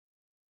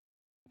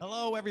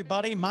Hello,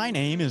 everybody. My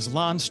name is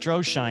Lon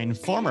Stroshine,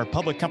 former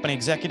public company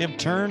executive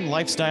turned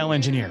lifestyle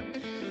engineer.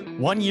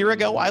 1 year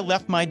ago, I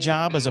left my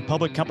job as a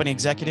public company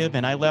executive,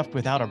 and I left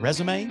without a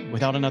resume,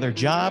 without another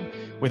job,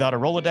 without a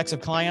Rolodex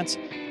of clients,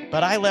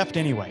 but I left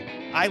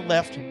anyway. I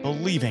left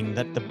believing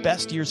that the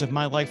best years of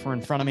my life were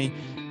in front of me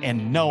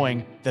and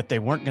knowing that they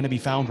weren't going to be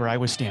found where I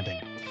was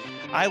standing.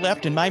 I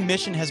left, and my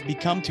mission has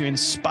become to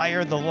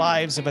inspire the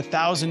lives of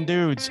 1,000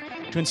 dudes,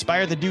 to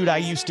inspire the dude I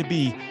used to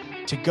be,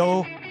 to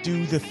go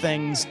do the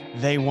things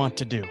they want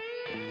to do.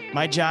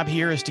 My job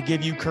here is to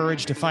give you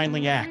courage to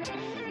finally act.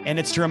 And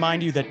it's to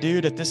remind you that,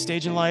 dude, at this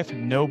stage in life,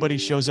 nobody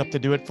shows up to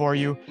do it for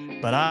you,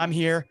 but I'm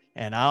here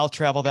and I'll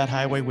travel that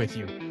highway with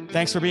you.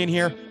 Thanks for being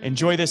here.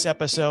 Enjoy this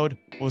episode.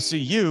 We'll see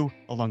you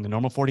along the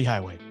Normal 40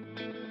 highway.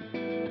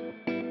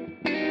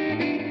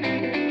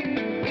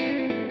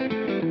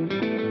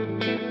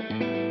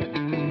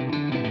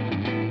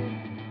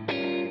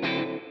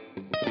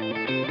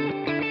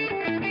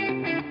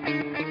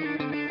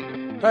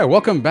 All right,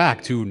 welcome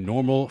back to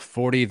Normal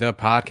 40, the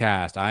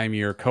podcast. I am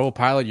your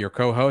co-pilot, your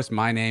co-host.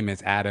 My name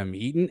is Adam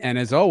Eaton, and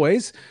as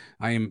always,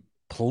 I am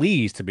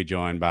pleased to be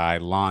joined by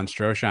Lon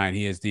Stroshine.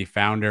 He is the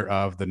founder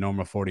of the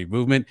Normal 40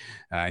 movement,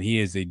 and he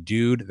is a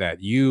dude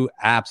that you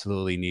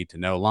absolutely need to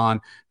know.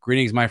 Lon,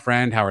 greetings, my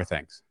friend. How are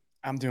things?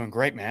 I'm doing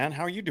great, man.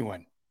 How are you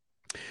doing?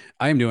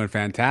 I am doing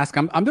fantastic.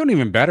 I'm doing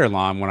even better,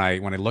 Lon, when I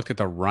looked at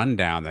the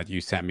rundown that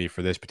you sent me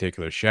for this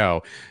particular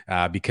show,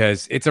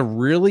 because it's a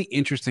really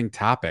interesting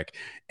topic,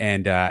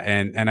 and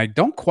I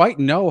don't quite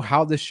know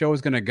how this show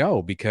is going to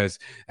go because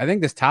I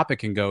think this topic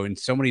can go in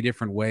so many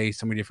different ways,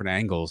 so many different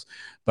angles.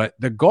 But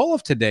the goal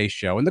of today's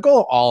show, and the goal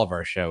of all of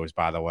our shows,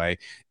 by the way,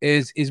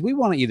 is we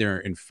want to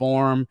either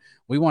inform,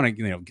 we want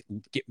to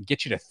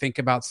get you to think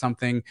about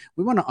something,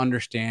 we want to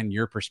understand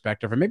your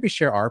perspective, or maybe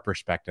share our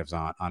perspectives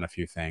on a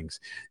few things.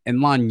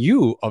 And Lon, you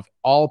of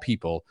all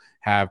people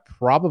have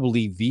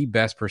probably the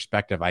best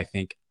perspective, I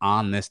think,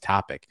 on this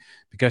topic,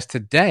 because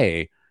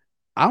today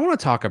I want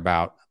to talk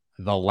about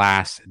the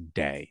last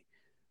day.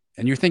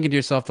 And you're thinking to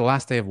yourself, the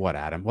last day of what,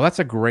 Adam? Well, that's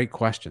a great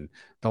question.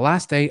 The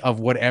last day of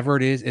whatever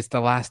it is, it's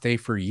the last day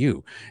for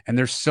you. And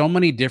there's so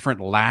many different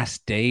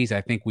last days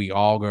I think we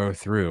all go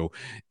through.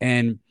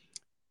 And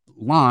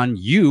Lon,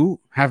 you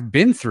have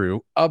been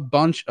through a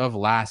bunch of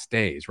last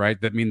days,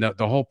 right? That mean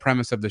the whole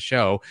premise of the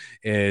show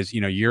is,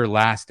 your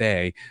last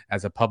day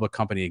as a public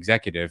company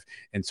executive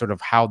and sort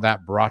of how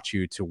that brought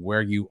you to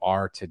where you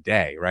are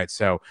today, right?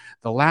 So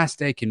the last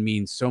day can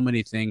mean so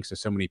many things to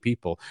so many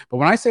people. But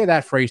when I say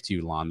that phrase to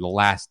you, Lon, the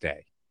last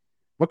day,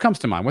 what comes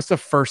to mind? What's the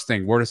first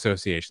thing, word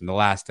association, the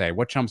last day?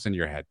 What jumps into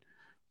your head?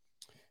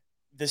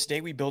 This day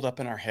we build up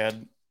in our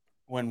head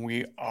when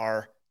we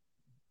are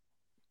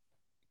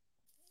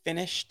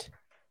finished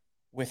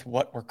with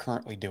what we're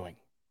currently doing.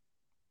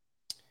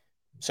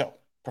 So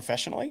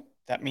professionally,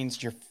 that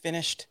means you're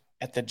finished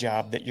at the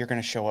job that you're going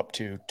to show up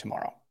to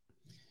tomorrow.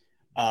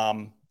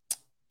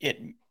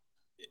 It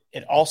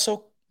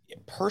also,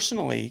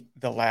 personally,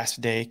 the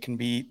last day can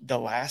be the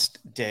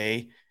last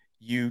day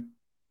you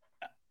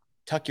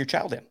tuck your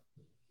child in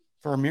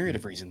for a myriad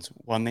of reasons.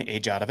 One, they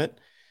age out of it,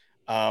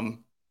 or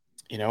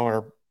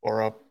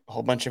a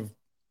whole bunch of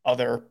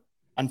other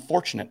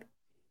unfortunate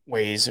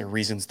ways or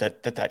reasons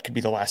that could be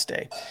the last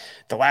day.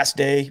 The last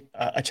day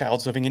a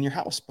child's living in your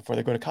house before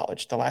they go to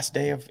college. The last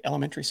day of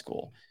elementary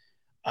school.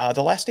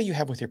 The last day you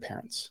have with your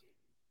parents.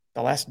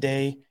 The last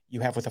day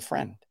you have with a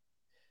friend.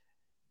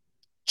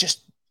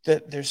 Just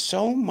that there's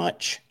so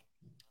much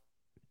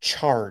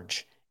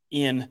charge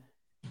in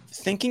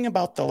thinking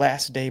about the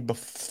last day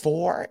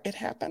before it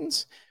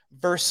happens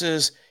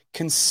versus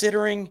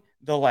considering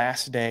the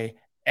last day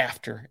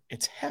after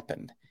it's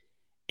happened.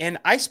 And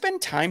I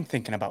spend time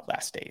thinking about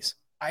last days.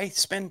 I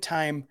spend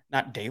time,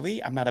 not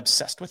daily, I'm not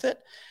obsessed with it,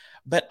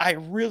 but I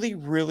really,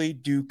 really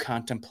do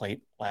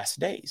contemplate last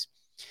days.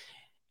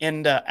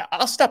 And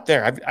I'll stop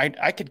there.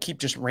 I could keep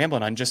just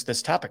rambling on just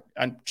this topic,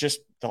 on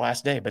just the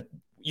last day, but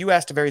you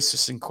asked a very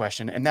succinct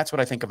question, and that's what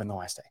I think of in the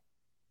last day.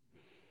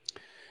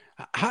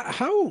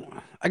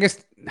 I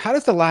guess, how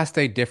does the last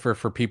day differ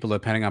for people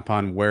depending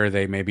upon where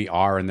they maybe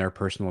are in their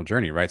personal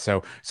journey, right?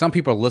 So some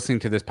people are listening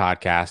to this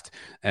podcast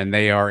and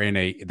they're in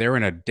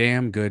a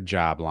damn good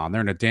job, Lon.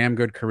 They're in a damn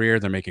good career.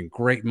 They're making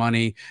great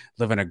money,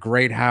 live in a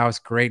great house,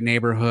 great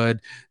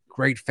neighborhood,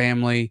 great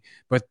family,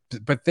 but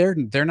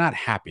they're not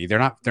happy. They're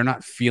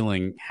not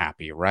feeling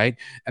happy, right?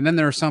 And then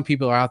there are some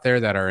people out there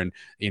that are in,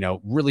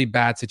 really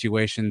bad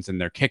situations and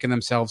they're kicking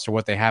themselves for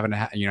what they have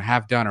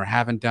done or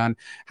haven't done.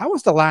 How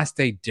is the last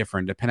day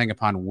different depending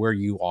upon where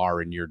you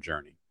are in your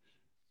journey?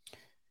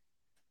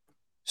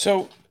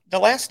 So the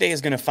last day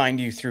is going to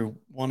find you through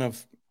one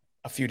of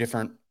a few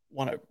different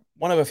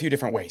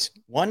ways.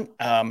 One,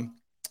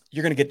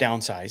 you're going to get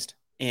downsized,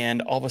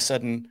 and all of a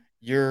sudden,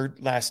 your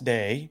last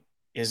day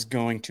is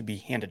going to be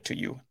handed to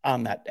you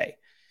on that day.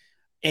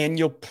 And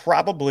you'll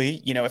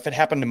probably, if it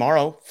happened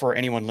tomorrow for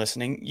anyone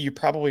listening, you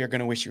probably are going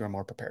to wish you were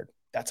more prepared.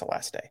 That's a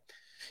last day.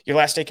 Your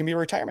last day can be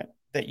retirement.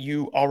 that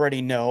you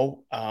already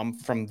know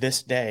from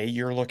this day,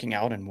 you're looking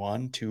out in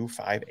 1, 2,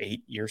 5,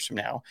 8 years from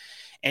now,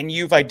 and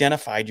you've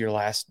identified your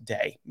last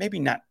day. Maybe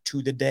not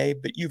to the day,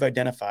 but you've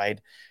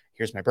identified,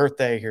 here's my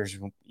birthday,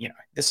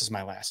 this is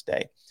my last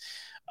day.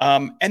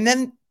 And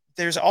then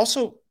there's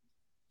also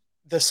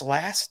this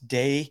last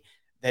day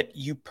that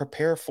you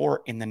prepare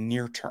for in the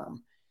near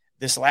term.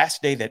 This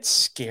last day that's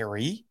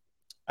scary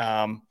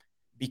um,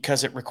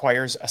 because it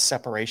requires a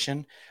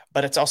separation,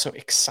 but it's also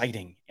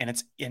exciting, and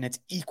it's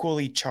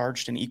equally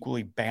charged and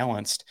equally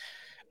balanced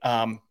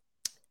um,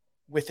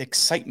 with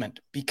excitement,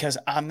 because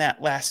on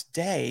that last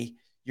day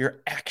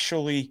you're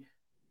actually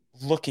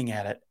looking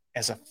at it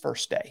as a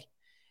first day.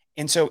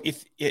 And so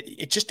if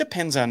it just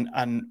depends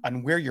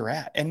on where you're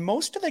at. And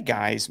most of the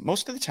guys,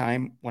 most of the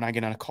time when I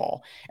get on a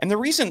call, and the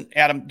reason,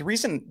 Adam, the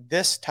reason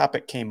this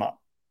topic came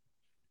up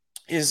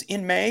is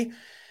in May.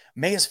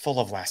 May is full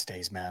of last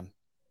days, man.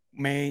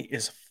 May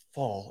is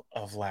full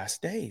of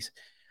last days.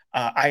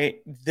 I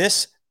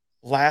This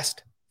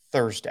last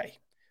Thursday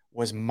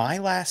was my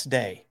last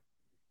day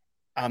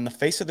on the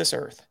face of this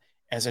earth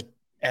as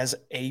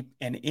a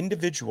an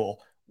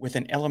individual with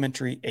an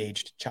elementary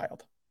aged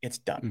child. It's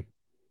done. Mm.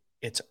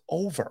 It's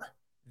over.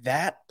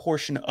 That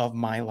portion of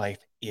my life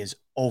is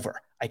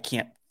over. I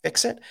can't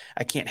fix it.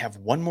 I can't have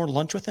one more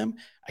lunch with him.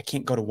 I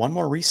can't go to one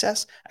more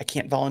recess. I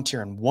can't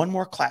volunteer in one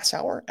more class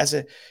hour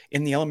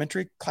in the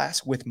elementary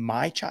class with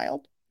my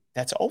child.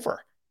 That's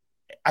over.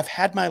 I've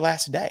had my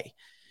last day.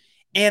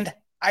 And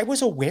I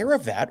was aware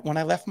of that when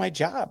I left my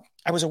job.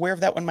 I was aware of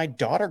that when my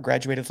daughter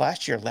graduated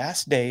last year.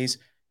 Last days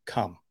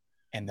come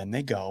and then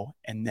they go,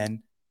 and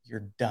then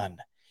you're done.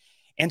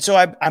 And so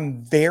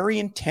I'm very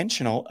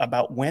intentional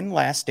about when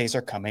last days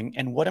are coming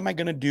and what am I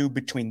going to do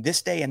between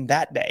this day and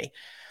that day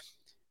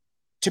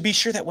to be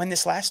sure that when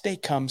this last day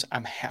comes,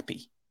 I'm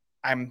happy.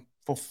 I'm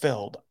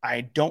fulfilled.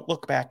 I don't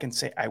look back and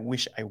say, I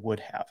wish I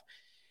would have.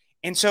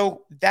 And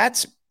so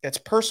that's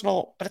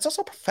personal, but it's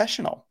also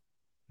professional.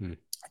 Mm.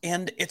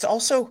 And it's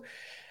also,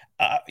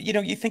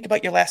 you think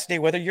about your last day,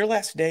 whether your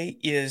last day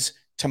is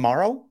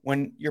tomorrow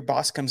when your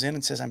boss comes in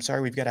and says, I'm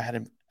sorry, we've got to have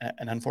an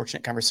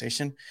unfortunate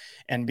conversation.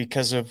 And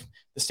because of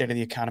the state of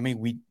the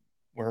economy,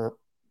 we're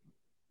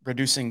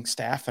reducing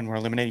staff and we're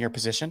eliminating your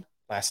position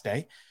last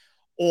day.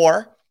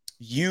 Or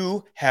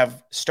you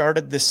have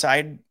started this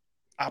side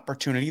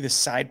opportunity, this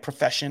side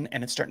profession,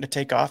 and it's starting to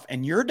take off,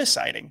 and you're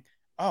deciding,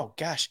 oh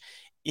gosh,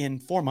 in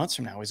 4 months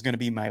from now is going to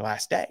be my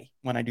last day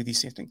when I do these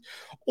same things.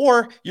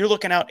 Or you're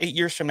looking out 8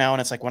 years from now,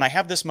 and it's like, when I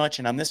have this much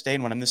and on this day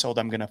and when I'm this old,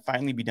 I'm going to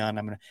finally be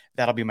done.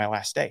 That'll be my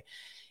last day.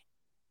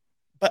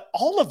 But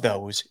all of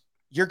those,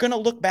 you're going to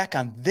look back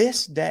on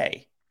this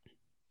day,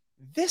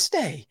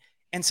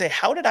 and say,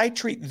 how did I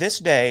treat this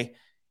day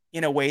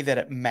in a way that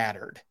it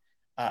mattered?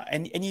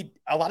 And you,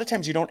 a lot of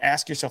times you don't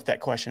ask yourself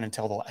that question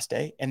until the last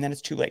day, and then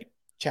it's too late.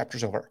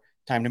 Chapter's over.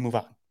 Time to move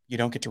on. You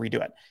don't get to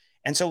redo it.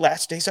 And so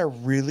last days are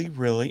really,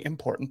 really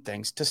important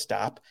things to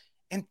stop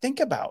and think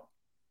about.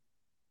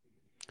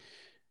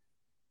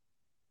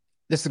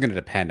 This is going to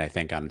depend, I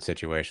think, on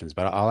situations,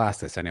 but I'll ask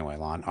this anyway,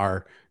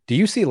 Lon. Do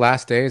you see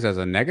last days as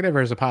a negative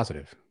or as a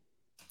positive?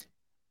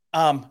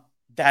 Um,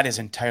 that is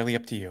entirely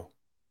up to you.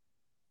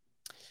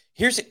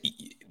 Here's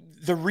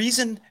the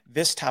reason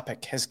this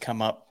topic has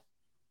come up.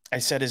 I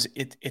said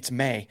it's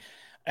May,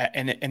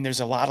 and there's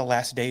a lot of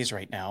last days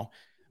right now.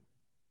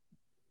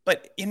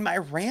 But in my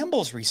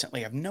rambles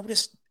recently, I've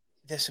noticed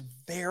this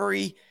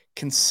very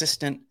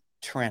consistent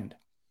trend.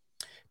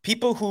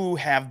 People who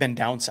have been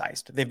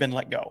downsized, they've been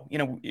let go.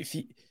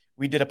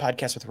 We did a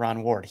podcast with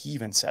Ron Ward. He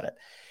even said it.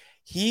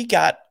 He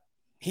got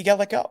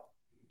let go,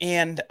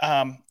 and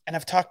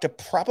I've talked to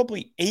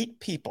probably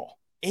eight people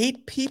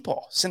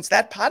since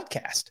that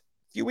podcast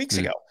a few weeks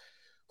ago,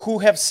 who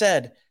have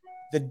said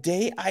the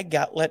day I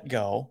got let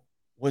go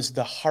was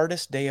the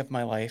hardest day of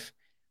my life,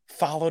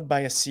 followed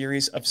by a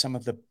series of some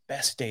of the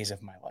best days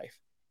of my life.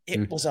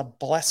 It was a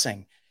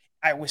blessing.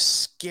 I was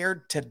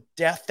scared to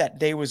death that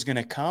day was going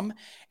to come.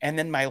 And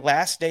then my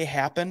last day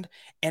happened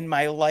and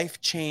my life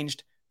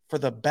changed for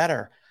the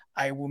better.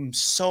 I am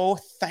so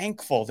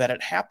thankful that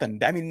it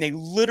happened. I mean, they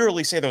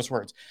literally say those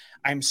words.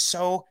 I'm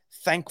so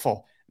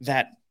thankful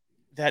that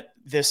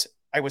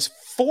I was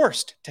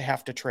forced to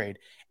have to trade.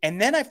 And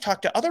then I've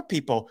talked to other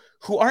people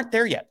who aren't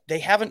there yet. They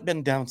haven't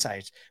been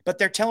downsized, but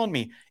they're telling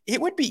me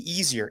it would be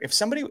easier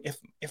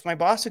if my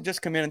boss had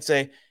just come in and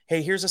say,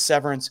 hey, here's a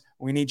severance.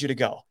 We need you to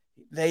go.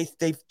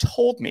 They've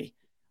told me,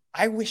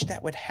 I wish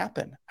that would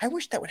happen. I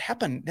wish that would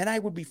happen. Then I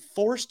would be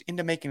forced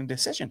into making a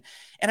decision.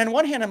 And on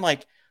one hand, I'm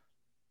like,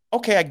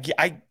 okay,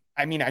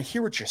 I mean, I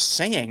hear what you're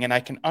saying and I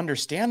can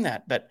understand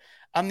that. But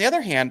on the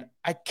other hand,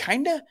 I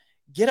kind of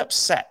get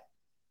upset.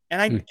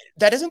 And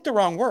that isn't the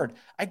wrong word.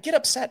 I get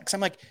upset because I'm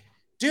like,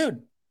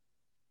 dude,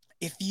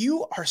 if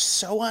you are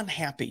so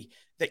unhappy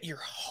that you're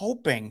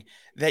hoping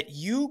that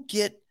you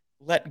get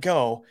let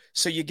go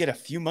so you get a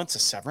few months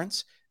of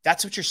severance,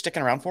 that's what you're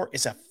sticking around for,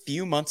 is a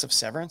few months of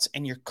severance,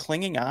 and you're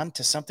clinging on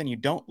to something you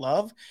don't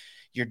love.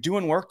 You're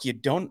doing work you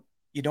don't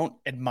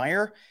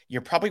admire.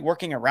 You're probably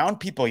working around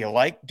people you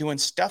like, doing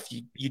stuff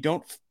you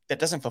don't that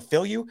doesn't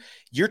fulfill you,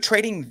 you're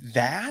trading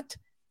that,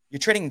 you're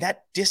trading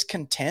that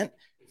discontent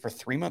for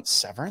 3 months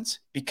severance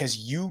because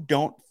you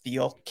don't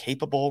feel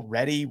capable,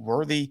 ready,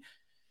 worthy,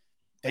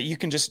 that you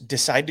can just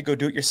decide to go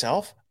do it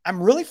yourself. I'm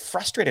really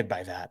frustrated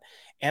by that.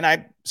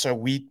 And so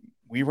we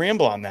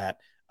ramble on that.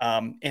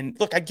 And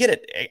look, I get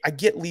it. I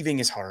get leaving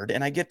is hard.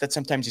 And I get that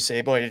sometimes you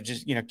say, boy, it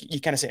just,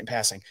 you kind of say it in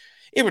passing.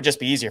 It would just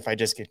be easier if I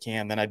just get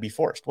canned, then I'd be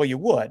forced. Well, you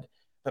would,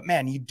 but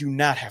man, you do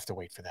not have to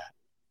wait for that.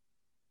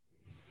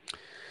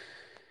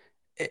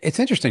 It's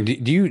interesting.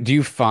 Do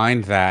you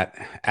find that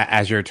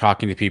as you're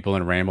talking to people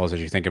in rambles,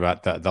 as you think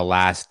about the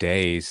last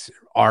days,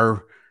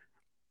 are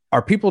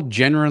people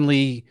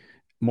generally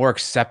more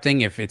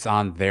accepting if it's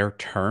on their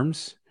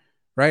terms?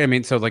 Right. I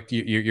mean, so like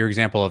your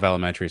example of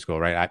elementary school,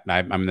 right?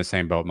 I'm in the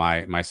same boat.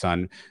 My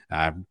son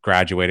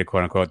graduated,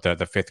 quote unquote,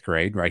 the fifth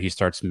grade, right? He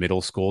starts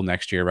middle school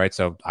next year, right?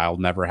 So I'll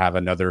never have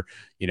another,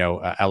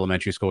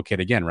 elementary school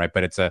kid again, right?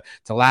 But it's a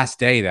last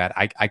day that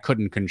I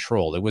couldn't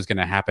control. It was going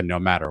to happen no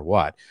matter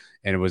what,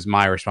 and it was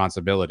my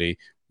responsibility,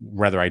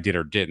 whether I did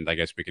or didn't. I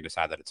guess we could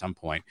decide that at some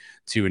point,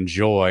 to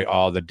enjoy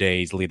all the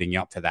days leading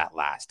up to that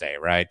last day,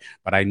 right?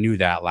 But I knew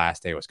that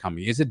last day was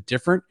coming. Is it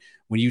different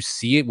when you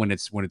see it, when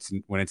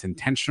it's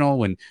intentional,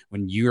 when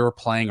you're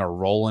playing a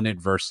role in it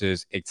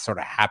versus it sort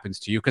of happens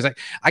to you? Because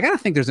I gotta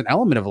think there's an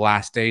element of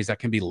last days that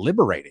can be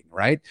liberating,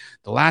 right?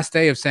 The last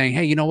day of saying,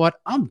 hey, you know what,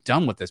 I'm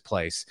done with this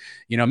place.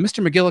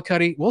 Mr.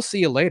 McGillicuddy, we'll see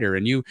you later.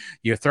 And you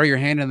throw your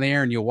hand in the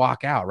air and you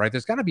walk out, right?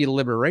 There's got to be a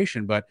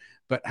liberation, but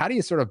how do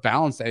you sort of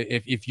balance that?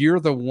 If you're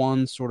the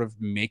one sort of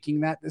making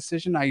that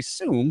decision, I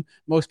assume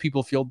most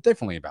people feel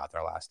differently about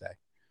their last day.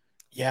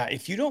 Yeah.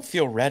 If you don't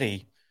feel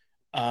ready,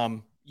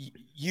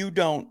 you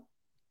don't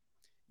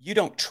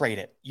trade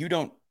it. You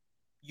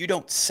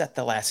don't set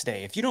the last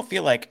day. If you don't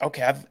feel like,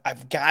 okay,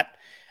 I've got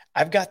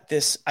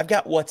this, I've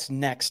got what's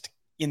next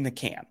in the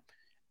can.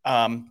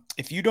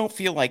 If you don't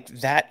feel like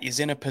that is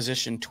in a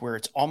position to where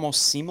it's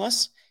almost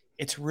seamless,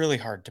 it's really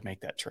hard to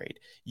make that trade.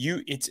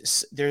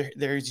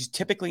 There's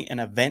typically an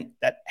event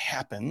that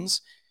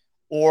happens,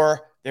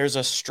 or there's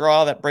a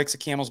straw that breaks a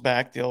camel's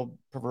back, the old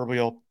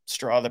proverbial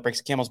straw that breaks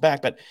a camel's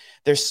back. But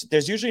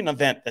there's usually an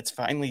event that's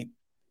finally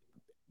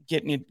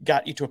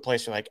got you to a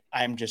place where like,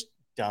 I'm just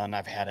done.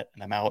 I've had it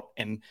and I'm out.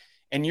 And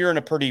you're in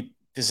a pretty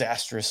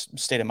disastrous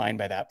state of mind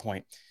by that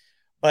point.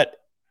 But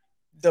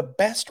the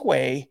best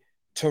way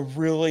to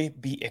really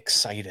be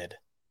excited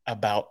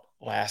about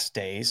last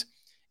days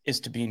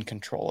is to be in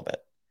control of it.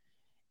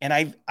 And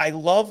I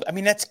love, I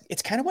mean,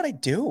 it's kind of what I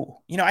do.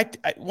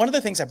 One of the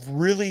things I've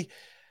really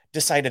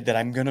decided that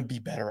I'm going to be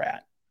better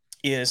at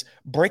is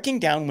breaking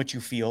down what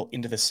you feel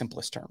into the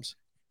simplest terms,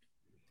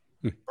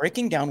 Hmm.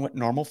 breaking down what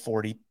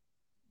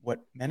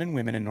men and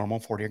women in normal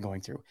 40 are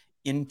going through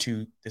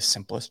into the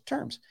simplest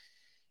terms.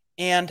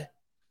 And,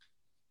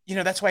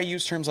 that's why I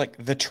use terms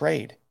like the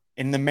trade.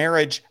 In the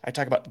marriage, I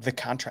talk about the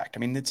contract. I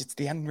mean, it's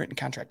the unwritten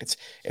contract.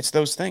 It's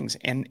those things.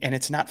 And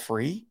it's not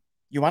free.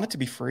 You want it to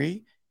be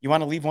free. You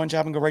want to leave one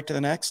job and go right to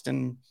the next,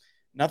 and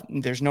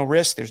nothing, there's no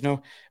risk.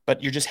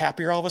 But you're just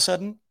happier all of a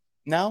sudden.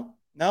 No,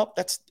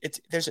 it's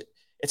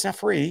not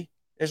free.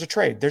 There's a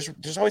trade.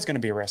 There's always going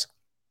to be a risk.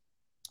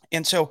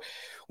 And so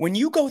when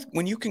you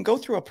can go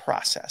through a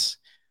process,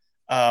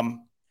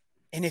 um,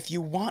 and if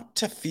you want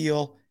to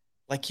feel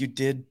like you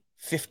did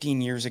 15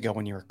 years ago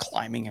when you were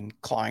climbing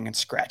and clawing and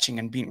scratching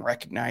and being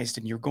recognized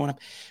and you're going up,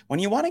 when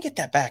you want to get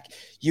that back,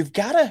 you've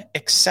got to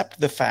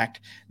accept the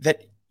fact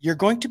that you're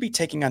going to be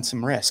taking on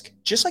some risk,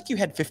 just like you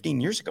had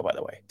 15 years ago, by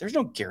the way. There's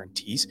no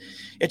guarantees.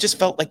 It just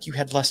felt like you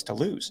had less to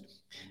lose.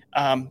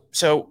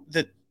 So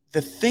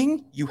the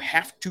thing you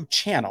have to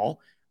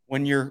channel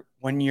when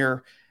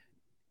you're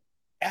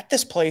at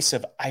this place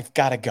of I've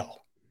got to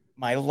go.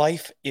 My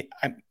life,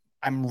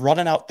 I'm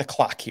running out the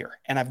clock here,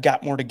 and I've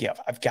got more to give.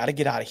 I've got to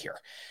get out of here.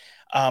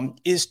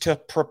 Is to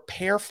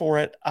prepare for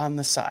it on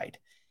the side.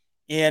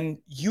 And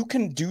you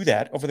can do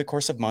that over the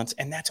course of months.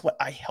 And that's what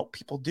I help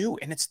people do.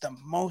 And it's the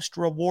most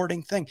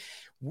rewarding thing.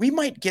 We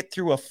might get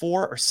through a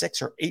 4 or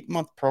 6 or 8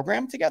 month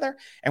program together,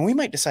 and we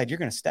might decide you're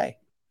going to stay.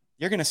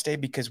 You're going to stay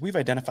because we've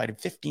identified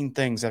 15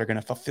 things that are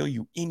going to fulfill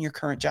you in your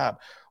current job.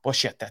 Well,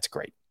 shit, that's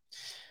great.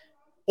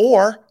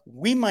 Or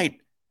we might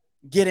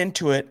get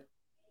into it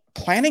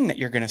planning that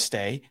you're going to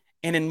stay.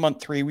 And in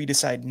month 3, we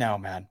decide, no,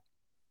 man,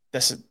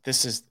 this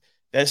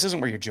isn't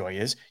where your joy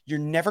is. You're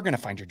never going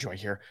to find your joy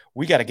here.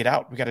 We got to get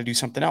out. We got to do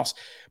something else.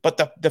 But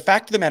the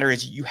fact of the matter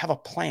is you have a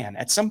plan.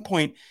 At some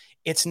point,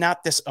 it's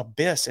not this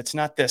abyss. It's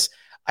not this,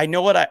 I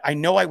know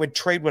I would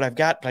trade what I've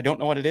got, but I don't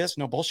know what it is.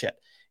 No bullshit.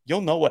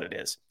 You'll know what it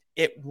is.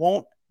 It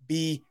won't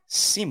be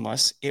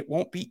seamless. It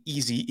won't be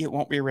easy. It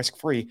won't be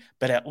risk-free,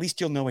 but at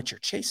least you'll know what you're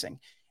chasing.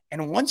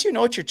 And once you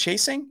know what you're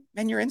chasing,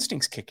 then your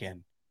instincts kick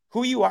in.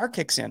 Who you are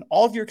kicks in.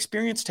 All of your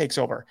experience takes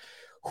over.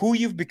 Who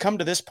you've become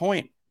to this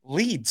point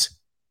leads,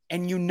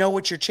 and you know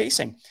what you're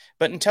chasing.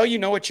 But until you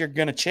know what you're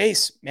going to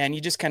chase, man, you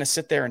just kind of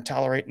sit there and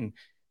tolerate and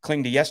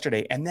cling to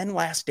yesterday. And then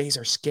last days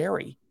are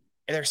scary.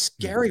 They're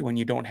scary when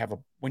you don't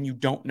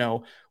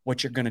know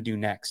what you're going to do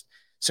next.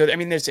 So, I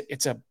mean,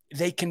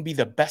 they can be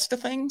the best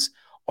of things,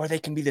 or they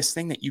can be this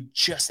thing that you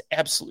just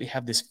absolutely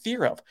have this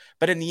fear of.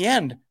 But in the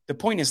end, the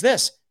point is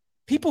this: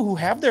 people who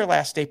have their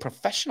last day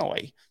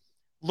professionally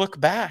look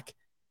back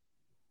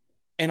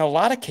in a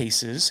lot of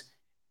cases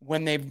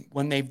when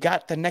they've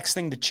got the next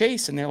thing to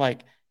chase and they're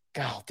like,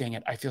 God dang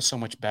it, I feel so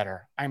much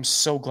better. I'm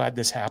so glad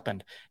this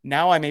happened.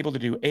 Now I'm able to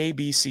do A,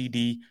 B, C,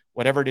 D,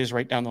 whatever it is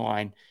right down the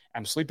line.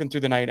 I'm sleeping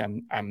through the night.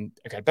 I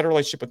got a better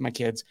relationship with my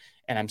kids,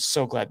 and I'm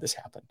so glad this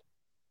happened.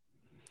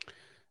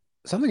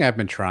 Something I've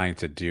been trying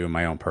to do in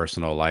my own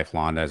personal life,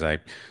 Lon, as I,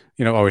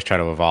 always try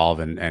to evolve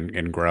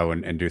and grow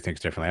and do things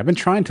differently. I've been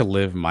trying to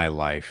live my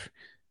life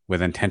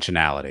with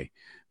intentionality,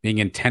 being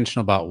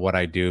intentional about what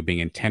I do, being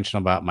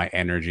intentional about my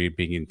energy,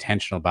 being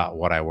intentional about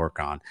what I work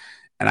on.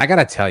 And I got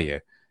to tell you,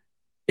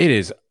 it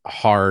is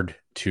hard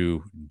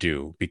to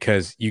do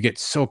because you get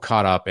so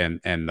caught up in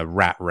the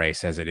rat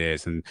race as it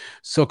is, and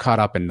so caught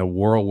up in the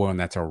whirlwind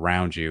that's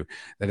around you,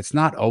 that it's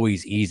not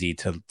always easy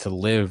to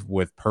live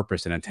with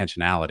purpose and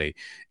intentionality.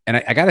 And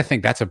I got to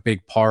think that's a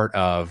big part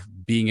of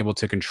being able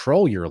to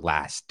control your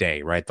last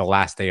day, right? The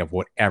last day of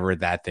whatever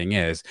that thing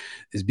is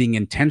being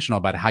intentional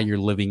about how you're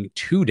living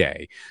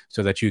today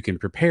so that you can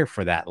prepare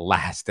for that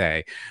last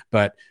day.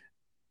 But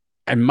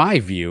in my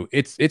view,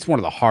 it's one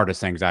of the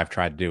hardest things I've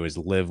tried to do is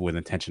live with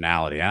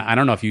intentionality. I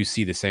don't know if you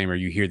see the same or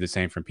you hear the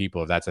same from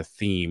people, if that's a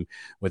theme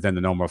within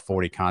the No More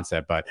 40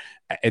 concept, but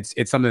it's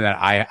something that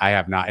I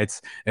have not.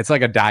 It's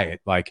like a diet.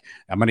 Like,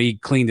 I'm gonna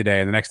eat clean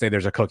today, and the next day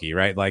there's a cookie,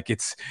 right? Like,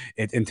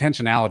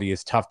 intentionality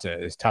is tough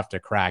to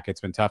crack.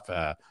 It's been tough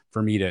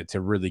for me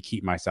to really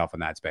keep myself in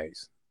that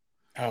space.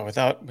 Oh,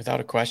 without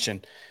a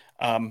question.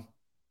 Um,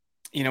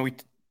 you know,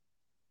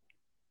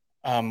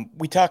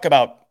 we talk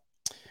about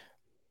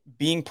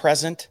being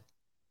present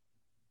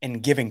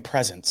and giving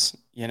presents.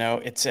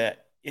 It's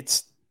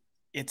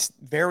it's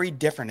very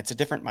different. It's a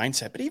different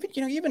mindset. But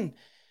even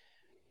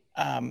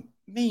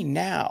me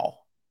now,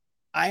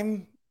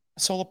 I'm a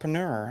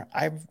solopreneur.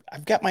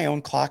 I've got my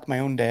own clock, my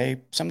own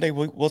day. Someday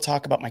we'll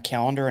talk about my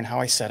calendar and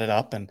how I set it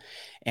up and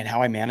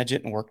how I manage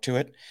it and work to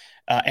it,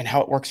 and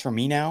how it works for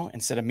me now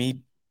instead of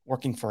me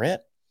working for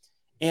it.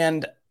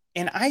 And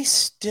and I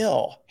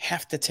still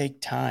have to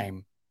take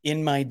time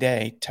in my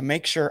day to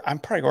make sure I'm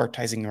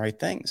prioritizing the right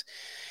things.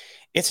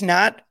 It's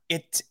not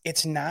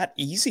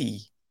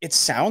easy. It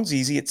sounds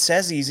easy. It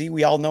says easy.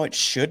 We all know it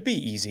should be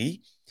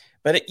easy.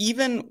 But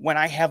even when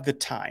I have the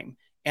time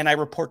and I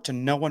report to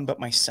no one but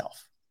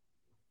myself,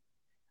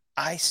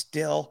 I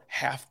still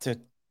have to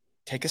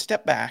take a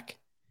step back,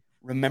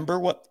 remember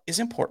what is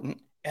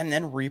important, and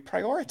then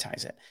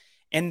reprioritize it.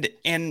 And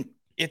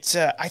it's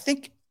I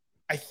think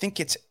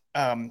it's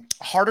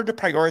harder to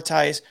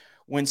prioritize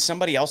when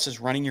somebody else is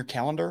running your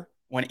calendar,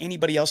 when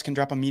anybody else can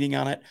drop a meeting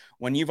on it,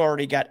 when you've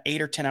already got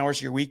 8 or 10 hours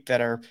of your week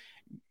that are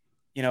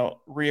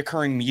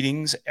reoccurring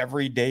meetings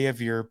every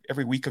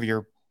week of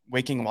your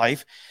waking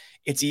life.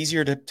 It's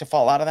easier to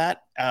fall out of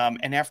that.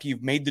 And after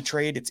you've made the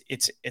trade,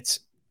 it's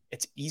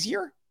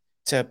easier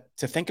to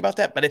think about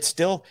that, but it's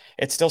still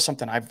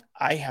something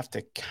I have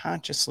to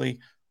consciously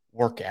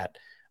work at,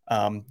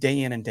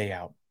 day in and day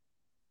out.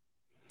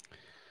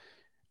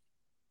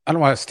 I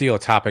don't want to steal a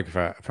topic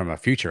from a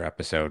future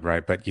episode,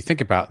 right? But you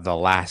think about the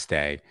last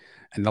day,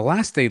 and the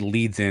last day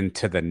leads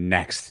into the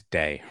next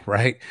day,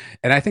 right?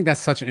 And I think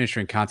that's such an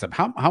interesting concept.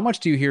 How much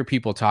do you hear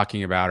people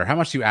talking about, or how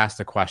much do you ask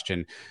the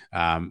question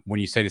when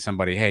you say to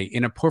somebody, "Hey,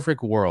 in a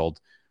perfect world,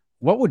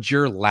 what would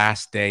your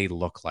last day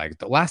look like?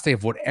 The last day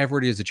of whatever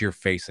it is that you're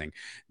facing.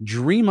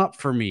 Dream up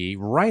for me,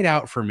 write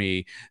out for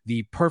me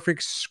the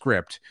perfect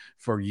script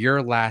for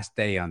your last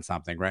day on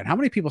something, right?" How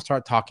many people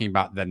start talking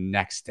about the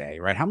next day,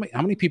 right? How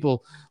many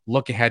people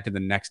look ahead to the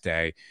next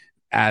day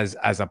as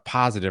a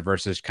positive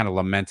versus kind of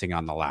lamenting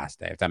on the last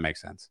day, if that makes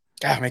sense?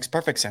 Yeah, it makes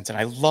perfect sense. And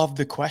I love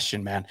the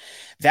question, man.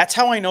 That's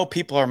how I know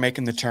people are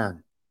making the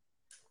turn.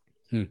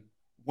 Hmm.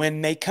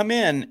 When they come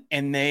in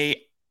and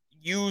they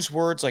use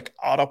words like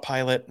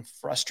autopilot and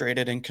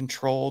frustrated and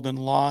controlled and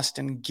lost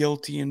and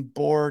guilty and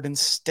bored and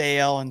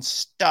stale and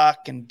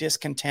stuck and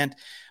discontent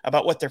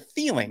about what they're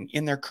feeling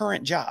in their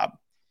current job,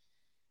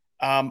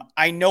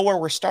 I know where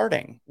we're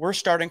starting. We're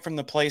starting from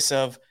the place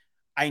of,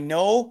 I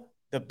know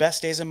the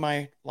best days of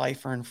my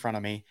life are in front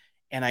of me,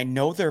 and I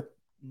know they're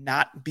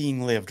not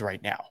being lived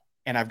right now,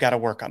 and I've got to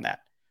work on that.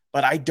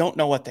 But I don't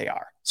know what they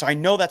are. So I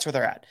know that's where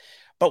they're at.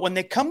 But when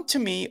they come to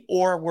me,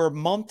 or we're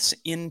months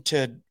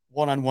into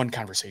one-on-one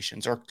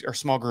conversations or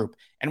small group,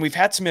 and we've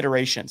had some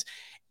iterations,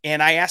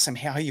 and I ask them,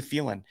 hey, how are you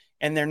feeling?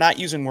 And they're not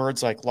using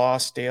words like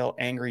lost, stale,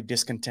 angry,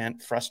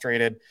 discontent,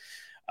 frustrated.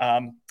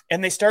 And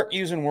they start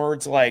using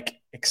words like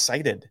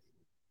excited,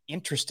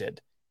 interested,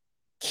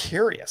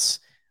 curious,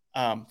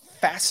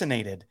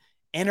 fascinated,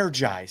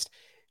 energized,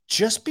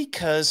 just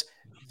because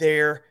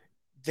they're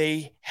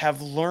they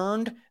have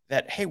learned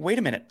that, hey, wait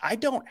a minute, I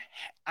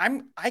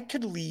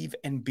could leave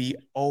and be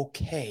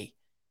okay.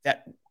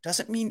 That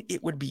doesn't mean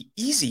it would be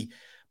easy,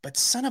 but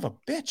son of a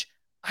bitch,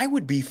 I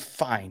would be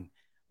fine.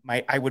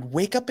 I would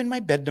wake up in my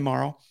bed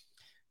tomorrow,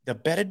 the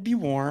bed would be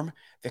warm,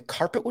 the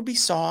carpet would be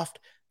soft,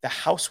 the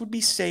house would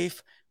be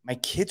safe, my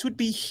kids would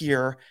be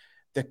here,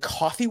 the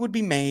coffee would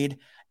be made,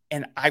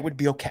 and I would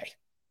be okay.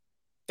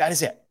 That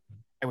is it.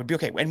 I would be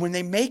okay. And when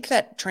they make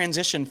that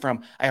transition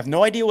from I have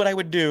no idea what I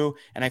would do,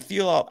 and I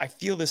feel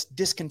this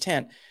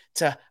discontent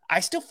to I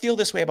still feel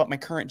this way about my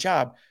current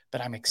job,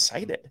 but I'm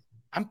excited.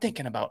 I'm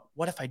thinking about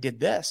what if I did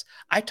this?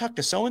 I talked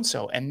to so and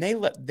so, and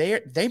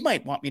they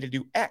might want me to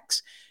do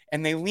X,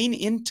 and they lean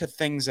into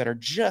things that are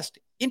just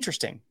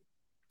interesting.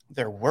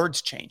 Their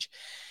words change,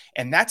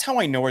 and that's how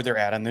I know where they're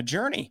at on the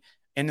journey.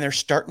 And they're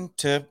starting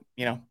to,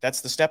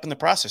 that's the step in the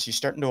process. You're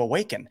starting to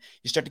awaken.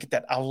 You start to get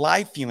that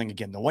alive feeling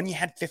again, the one you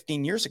had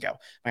 15 years ago.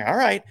 Like, all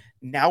right,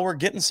 now we're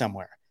getting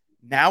somewhere.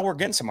 Now we're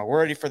getting somewhere. We're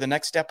ready for the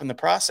next step in the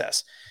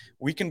process.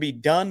 We can be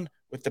done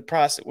with the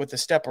process, with the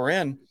step we're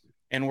in,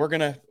 and we're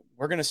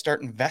gonna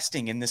start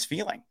investing in this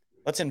feeling.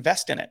 Let's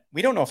invest in it.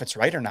 We don't know if it's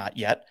right or not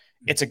yet.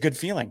 It's a good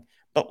feeling,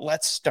 but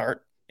let's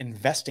start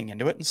investing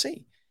into it and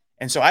see.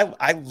 And so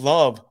I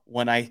love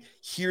when I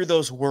hear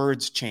those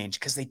words change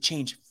because they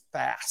change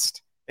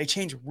fast. They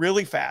change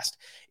really fast.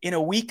 In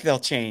a week they'll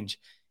change,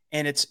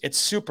 and it's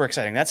super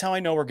exciting. That's how I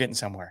know we're getting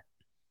somewhere.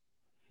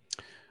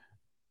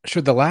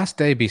 Should the last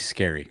day be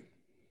scary?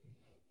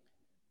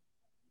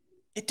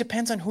 It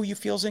depends on who you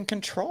feel's in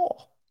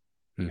control.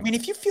 I Hmm. mean,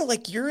 if you feel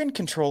like you're in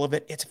control of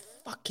it, it's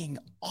fucking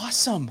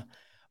awesome.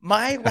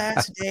 My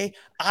last day,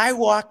 I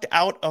walked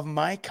out of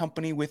my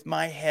company with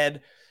my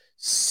head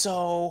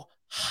so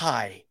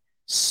high,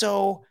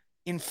 so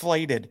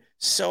inflated,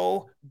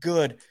 so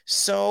good,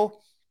 so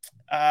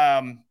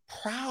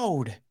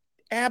proud,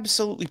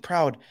 absolutely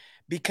proud,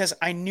 because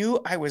I knew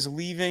I was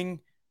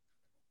leaving.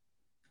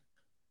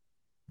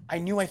 I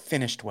knew I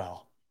finished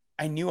well.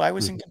 I knew I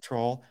was in Hmm.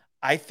 control.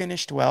 I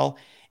finished well,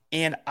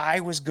 and I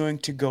was going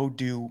to go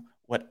do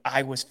what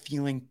I was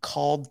feeling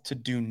called to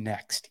do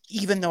next,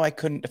 even though I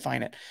couldn't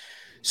define it.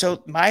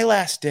 So my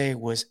last day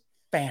was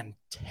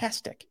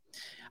fantastic.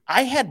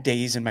 I had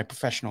days in my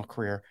professional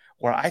career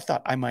where I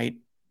thought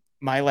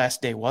my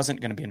last day wasn't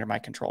going to be under my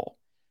control,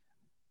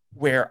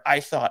 where I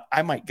thought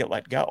I might get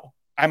let go.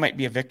 I might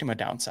be a victim of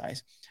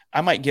downsize. I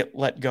might get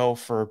let go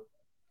for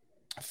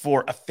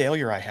a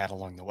failure I had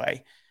along the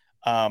way.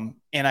 And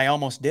I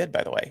almost did,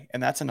 by the way.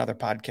 And that's another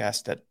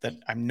podcast that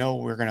I know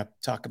we're going to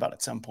talk about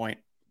at some point,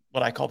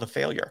 what I call the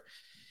failure.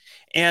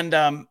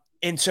 And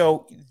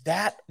so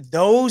that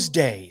those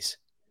days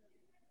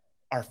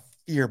are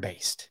fear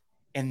based.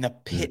 And the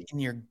pit Hmm. in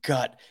your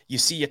gut, you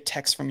see a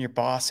text from your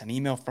boss, an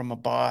email from a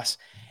boss,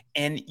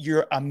 and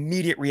your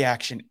immediate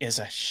reaction is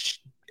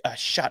a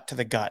shot to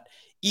the gut,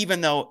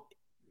 even though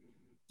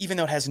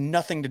it has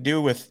nothing to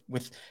do with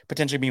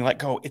potentially being let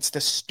go. It's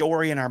the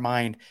story in our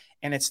mind,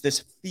 and it's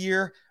this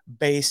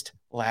fear-based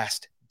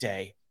last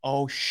day.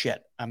 Oh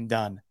shit, I'm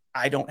done.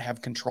 I don't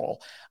have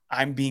control.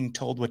 I'm being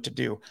told what to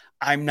do.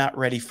 I'm not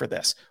ready for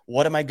this.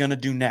 What am I going to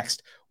do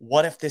next?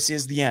 What if this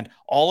is the end?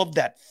 All of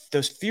that,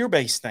 those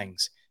fear-based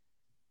things,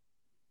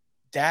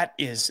 that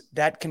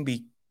can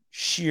be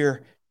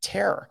sheer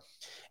terror.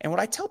 And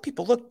what I tell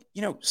people, look,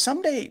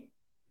 someday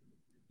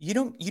you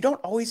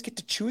don't always get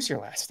to choose your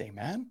last day,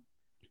 man.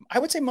 I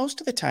would say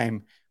most of the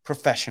time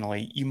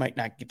professionally, you might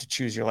not get to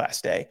choose your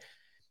last day.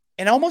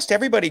 And almost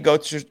everybody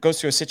goes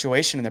through a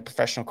situation in their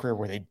professional career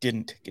where they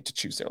didn't get to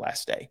choose their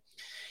last day.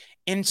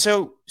 And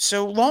so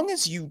long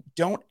as you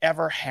don't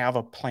ever have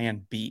a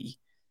plan B,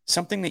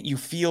 something that you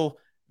feel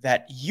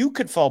that you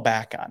could fall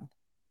back on,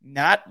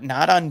 not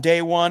on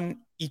day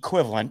one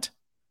equivalent.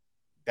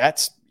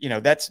 That's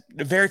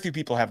very few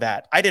people have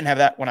that. I didn't have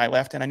that when I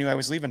left, and I knew I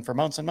was leaving for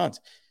months and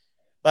months.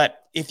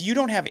 But if you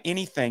don't have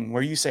anything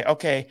where you say,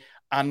 okay,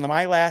 on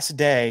my last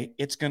day,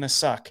 it's going to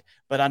suck.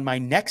 But on my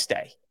next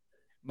day,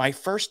 my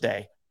first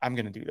day, I'm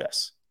going to do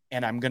this,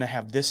 and I'm going to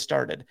have this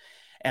started,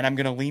 and I'm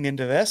going to lean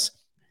into this.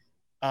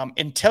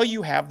 Until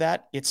you have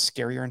that, it's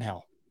scarier than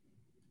hell.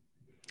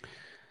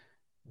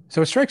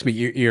 So it strikes me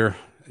you're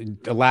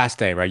the last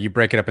day, right? You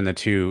break it up into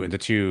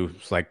two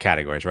like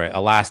categories, right? A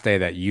last day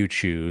that you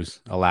choose,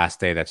 a last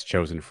day that's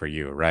chosen for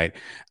you, right?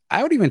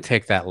 I would even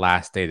take that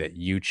last day that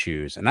you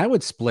choose and I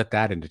would split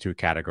that into two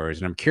categories.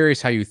 And I'm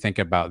curious how you think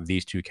about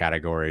these two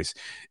categories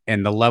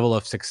and the level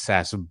of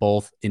success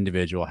both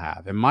individual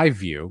have. In my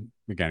view,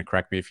 again,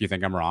 correct me if you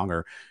think I'm wrong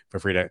or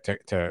feel free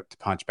to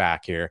punch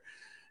back here.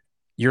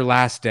 Your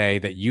last day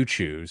that you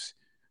choose,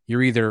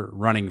 you're either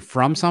running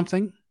from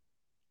something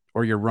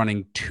or you're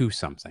running to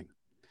something.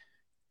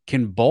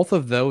 Can both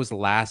of those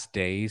last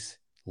days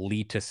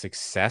lead to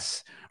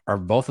success? Are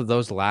both of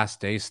those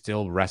last days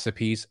still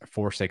recipes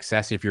for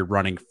success if you're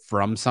running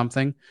from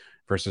something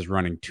versus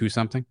running to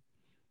something?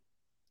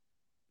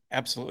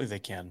 Absolutely, they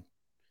can.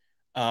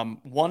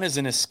 One is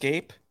an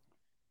escape,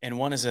 and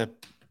one is a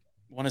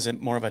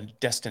more of a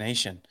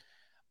destination.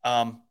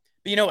 But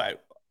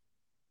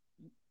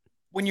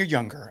when you're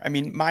younger, I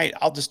mean,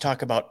 I'll just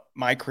talk about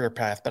my career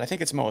path, but I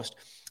think it's most,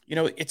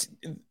 it's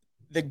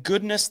the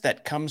goodness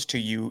that comes to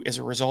you is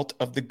a result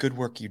of the good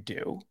work you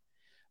do,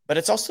 but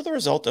it's also the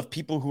result of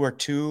people who are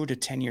 2 to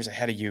 10 years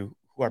ahead of you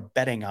who are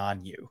betting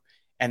on you,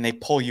 and they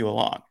pull you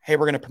along. Hey,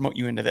 we're going to promote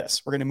you into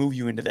this. We're going to move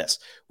you into this.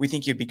 We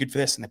think you'd be good for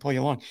this. And they pull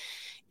you along.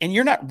 And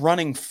you're not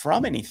running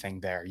from anything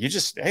there. You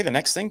just, hey, the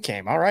next thing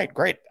came. All right,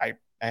 great.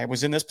 I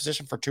was in this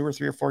position for 2 or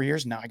 3 or 4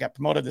 years. Now I got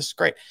promoted. This is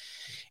great.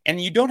 And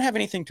you don't have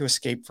anything to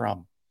escape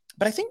from.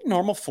 But I think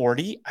normal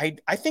 40,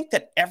 I think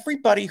that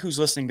everybody who's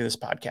listening to this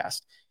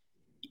podcast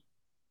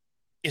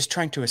is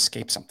trying to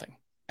escape something.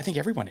 I think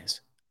everyone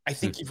is. I Hmm.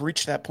 think you've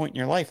reached that point in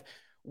your life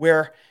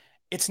where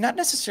it's not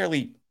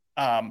necessarily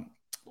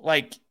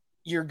like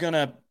you're going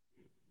to,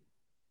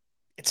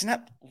 it's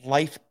not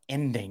life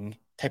ending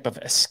type of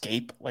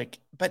escape, like,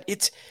 but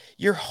it's,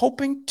 you're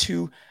hoping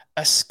to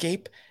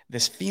escape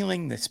this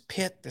feeling, this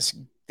pit,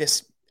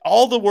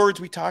 all the words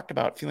we talked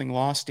about, feeling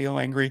lost, stale,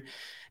 angry,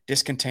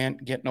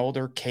 discontent, getting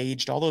older,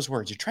 caged, all those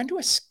words. You're trying to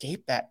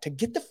escape that to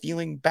get the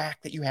feeling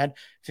back that you had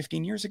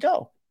 15 years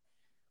ago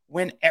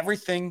when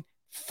everything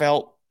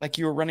felt like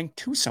you were running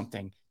to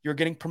something. You're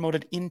getting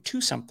promoted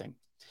into something.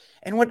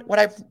 And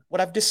what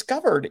I've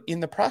discovered in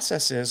the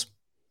process is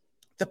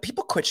the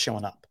people quit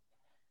showing up.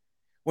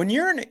 When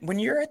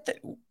you're at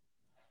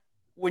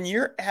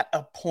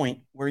a point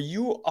where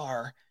you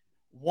are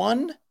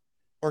 1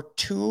 or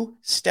 2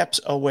 steps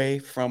away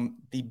from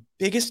the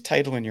biggest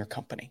title in your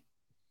company,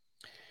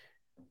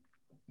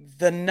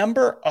 the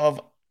number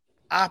of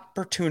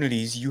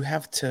opportunities you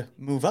have to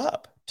move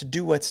up, to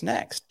do what's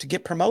next, to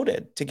get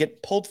promoted, to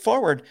get pulled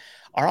forward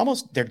are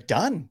almost, they're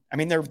done. I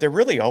mean, they're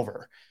really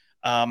over.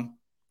 Um,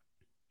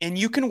 and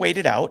you can wait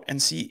it out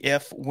and see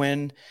if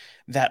when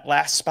that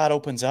last spot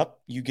opens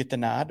up, you get the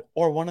nod,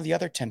 or one of the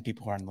other 10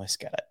 people who are on the list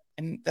get it.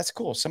 And that's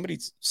cool. Somebody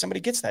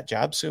gets that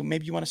job, so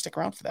maybe you want to stick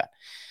around for that.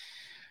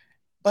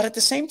 But at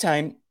the same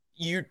time,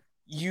 you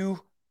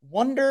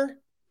wonder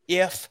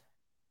if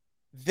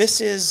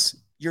this is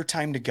your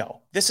time to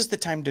go. This is the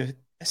time to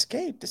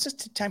escape. This is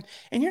the time.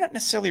 And you're not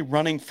necessarily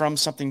running from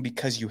something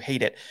because you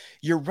hate it.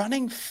 You're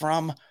running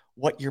from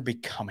what you're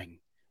becoming,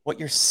 what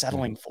you're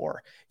settling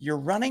for. You're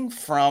running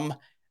from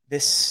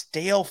this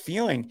stale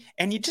feeling,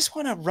 and you just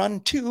want to run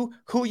to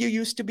who you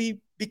used to be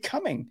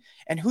becoming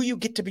and who you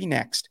get to be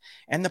next.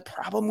 And the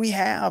problem we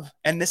have,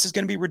 and this is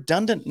going to be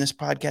redundant in this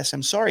podcast,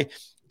 I'm sorry.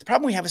 The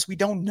problem we have is we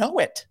don't know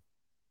it.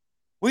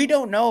 We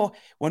don't know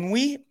when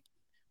we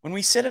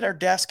sit at our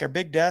desk, our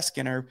big desk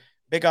in our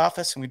big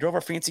office, and we drove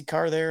our fancy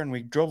car there, and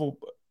we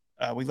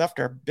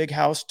left our big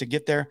house to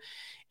get there,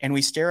 and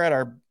we stare at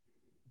our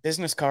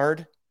business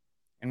card,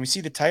 and we see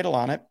the title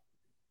on it.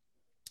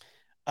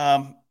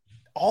 Um,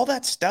 all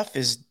that stuff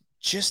is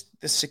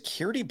just the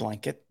security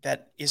blanket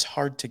that is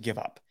hard to give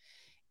up,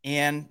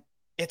 and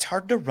it's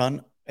hard to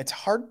run. It's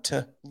hard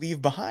to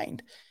leave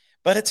behind,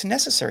 but it's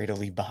necessary to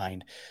leave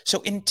behind.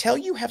 So until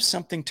you have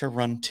something to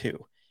run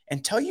to,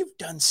 until you've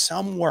done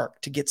some work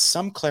to get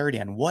some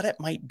clarity on what it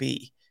might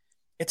be,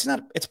 it's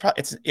not,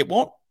 it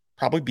won't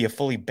probably be a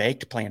fully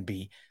baked plan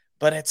B,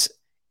 but it's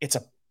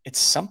a, it's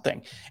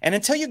something. And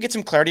until you get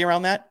some clarity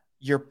around that,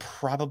 you're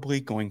probably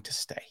going to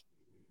stay.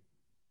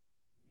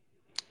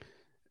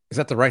 Is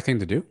that the right thing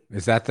to do?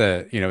 Is that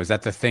is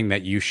that the thing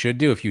that you should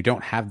do if you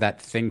don't have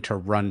that thing to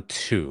run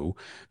to,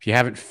 if you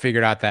haven't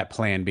figured out that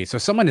plan B? So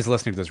someone is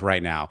listening to this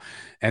right now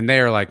and they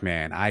are like,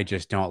 man, I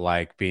just don't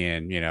like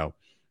being,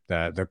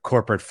 the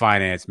corporate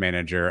finance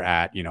manager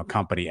at,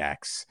 company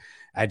X.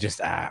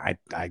 I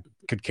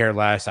could care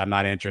less. I'm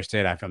not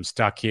interested. I'm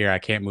stuck here. I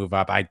can't move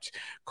up.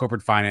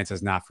 Corporate finance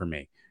is not for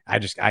me.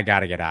 I got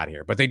to get out of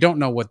here. But they don't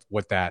know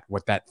what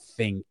that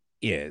thing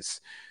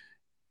is.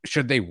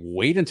 Should they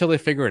wait until they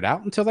figure it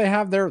out until they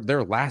have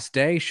their last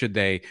day? Should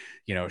they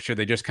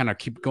just kind of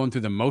keep going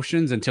through the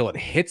motions until it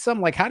hits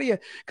them? Like, how do you,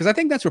 because I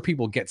think that's where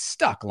people get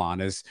stuck,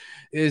 Lon, is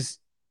it's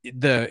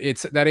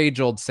that age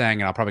old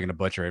saying, and I'm probably going to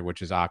butcher it,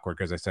 which is awkward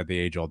because I said the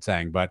age old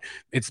saying, but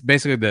it's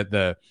basically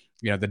the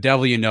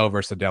devil you know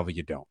versus the devil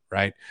you don't,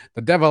 right?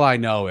 The devil I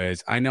know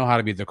is I know how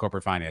to be the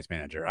corporate finance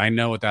manager. I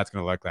know what that's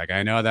going to look like.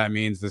 I know that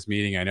means this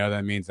meeting. I know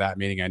that means that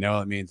meeting. I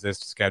know it means this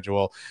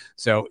schedule.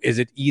 So is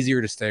it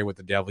easier to stay with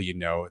the devil you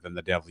know than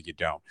the devil you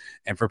don't?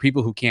 And for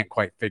people who can't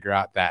quite figure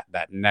out that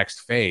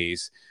next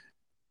phase,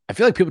 I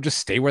feel like people just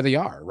stay where they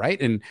are,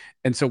 right? And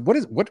so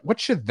what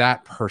should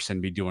that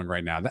person be doing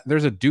right now?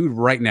 There's a dude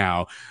right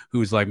now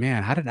who's like,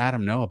 man, how did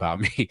Adam know about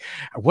me?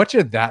 What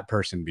should that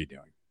person be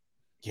doing?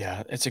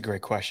 Yeah, it's a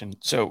great question.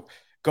 So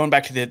going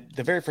back to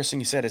the very first thing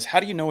you said is how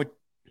do you know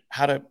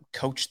how to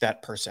coach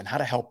that person, how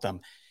to help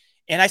them?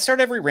 And I start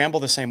every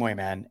ramble the same way,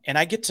 man. And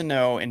I get to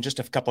know in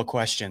just a couple of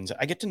questions,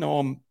 I get to know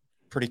them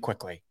pretty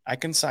quickly. I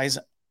can size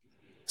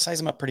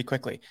them up pretty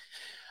quickly.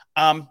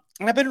 And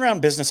I've been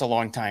around business a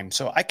long time,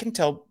 so I can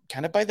tell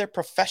kind of by their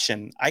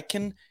profession, I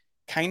can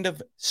kind of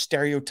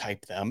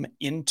stereotype them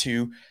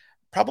into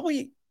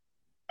probably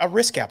a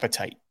risk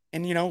appetite.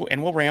 And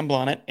and we'll ramble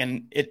on it,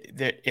 and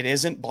it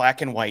isn't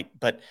black and white,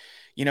 but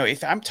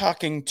if I'm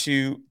talking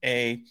to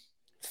a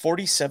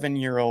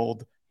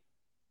 47-year-old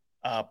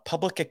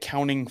public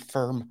accounting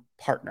firm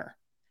partner,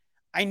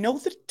 I know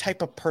the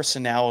type of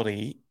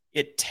personality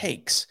it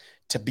takes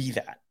to be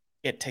that.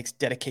 It takes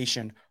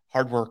dedication,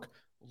 hard work,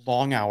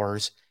 long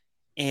hours,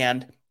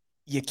 and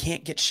you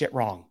can't get shit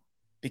wrong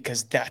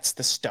because that's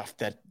the stuff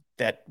that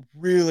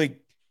really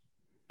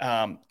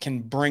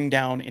can bring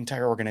down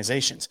entire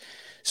organizations.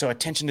 So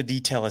attention to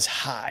detail is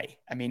high.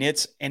 I mean,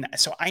 and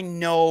so I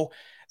know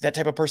that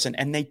type of person,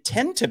 and they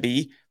tend to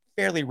be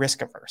fairly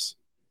risk averse.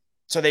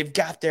 So they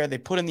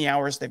put in the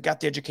hours, they've got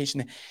the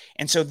education.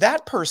 And so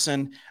that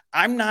person,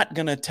 I'm not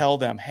going to tell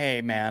them,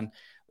 hey, man,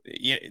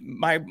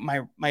 my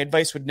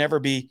advice would never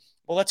be,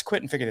 well, let's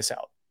quit and figure this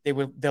out.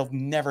 They'll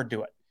never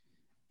do it.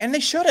 And they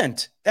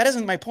shouldn't. That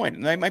isn't my point.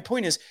 My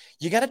point is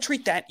you got to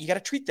treat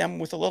them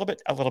with a little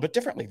bit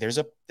differently. There's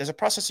a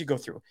process you go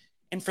through.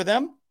 And for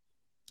them,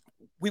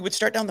 we would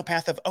start down the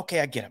path of, okay,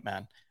 I get it,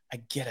 man.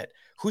 I get it.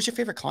 Who's your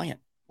favorite client?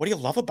 What do you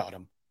love about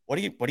them? What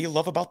do you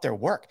love about their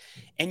work?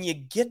 And you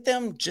get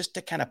them just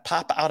to kind of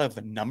pop out of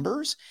the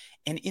numbers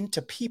and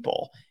into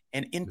people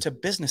and into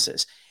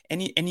businesses.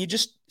 And you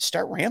just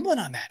start rambling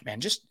on that, man.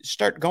 Just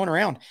start going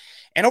around.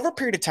 And over a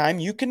period of time,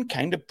 you can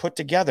kind of put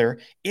together,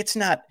 it's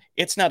not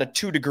a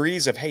 2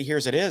 degrees of, hey, here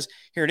it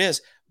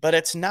is, but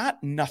it's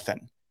not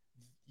nothing.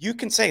 You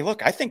can say,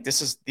 look, I think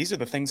these are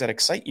the things that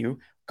excite you.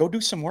 Go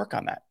do some work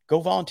on that. Go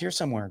volunteer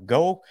somewhere.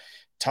 Go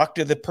talk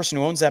to the person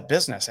who owns that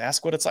business.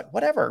 Ask what it's like.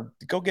 Whatever.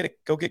 Go get it.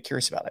 Go get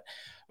curious about it.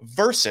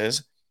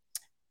 Versus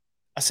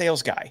a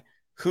sales guy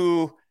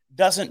who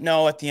doesn't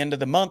know at the end of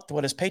the month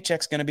what his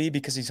paycheck's going to be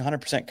because he's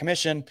 100%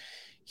 commission.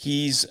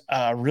 He's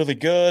really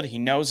good. He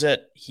knows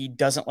it. He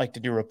doesn't like to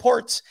do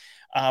reports,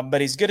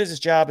 but he's good at his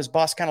job. His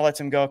boss kind of lets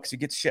him go because he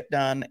gets shit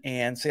done.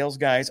 And sales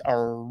guys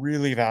are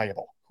really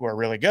valuable, who are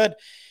really good.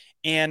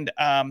 And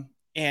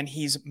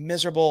he's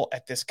miserable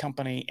at this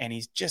company, and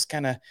he's just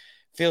kind of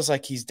feels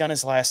like he's done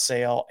his last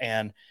sale.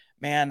 And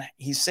man,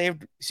 he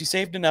saved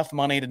enough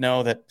money to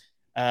know that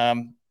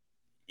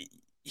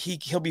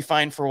he'll be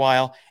fine for a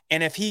while.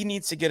 And if he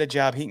needs to get a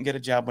job, he can get a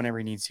job whenever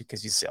he needs to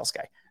because he's a sales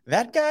guy.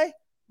 That guy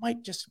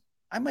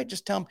I might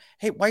just tell him,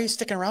 hey, why are you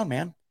sticking around,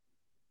 man?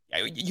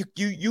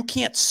 You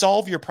can't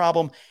solve your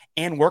problem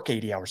and work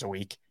 80 hours a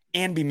week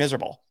and be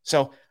miserable.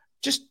 So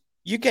just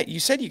you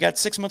said you got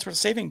 6 months worth of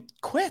saving.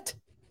 Quit.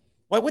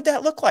 What would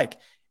that look like?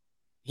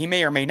 He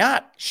may or may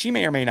not. She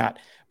may or may not.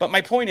 But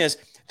my point is,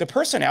 the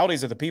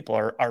personalities of the people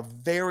are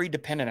very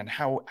dependent on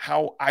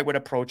how I would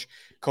approach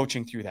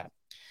coaching through that.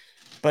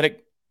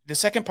 But the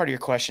second part of your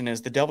question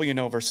is the devil you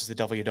know versus the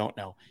devil you don't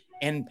know.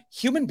 And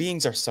human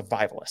beings are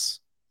survivalists.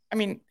 I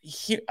mean,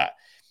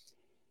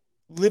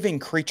 living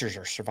creatures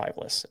are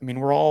survivalists. I mean,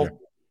 we're all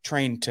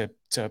trained to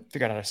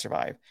figure out how to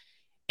survive.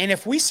 And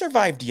if we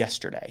survived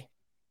yesterday,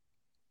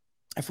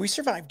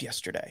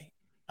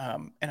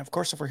 and of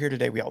course, if we're here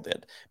today, we all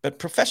did. But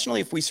professionally,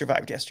 if we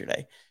survived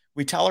yesterday,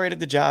 we tolerated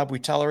the job, we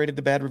tolerated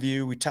the bad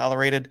review, we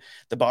tolerated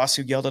the boss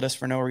who yelled at us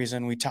for no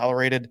reason, we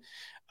tolerated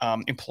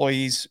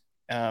employees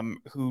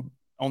who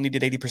only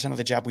did 80% of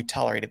the job. We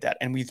tolerated that,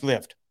 and we've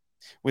lived.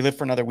 We lived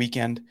for another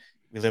weekend.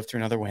 We lived through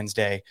another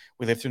Wednesday.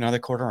 We lived through another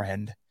quarter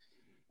end.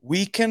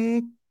 We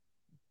can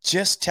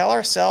just tell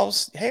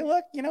ourselves, hey,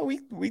 look,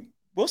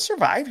 we'll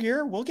survive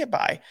here. We'll get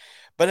by.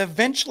 But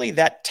eventually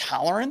that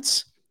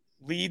tolerance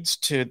leads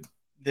to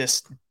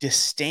this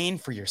disdain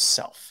for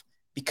yourself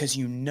because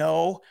you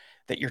know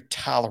that you're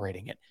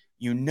tolerating it.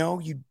 You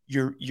know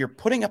you're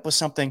putting up with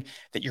something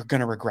that you're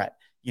going to regret.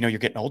 You know you're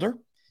getting older.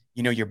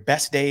 You know your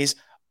best days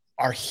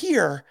are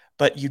here,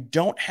 but you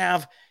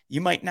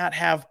might not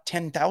have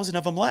 10,000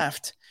 of them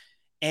left.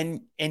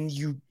 And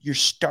you're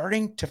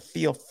starting to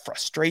feel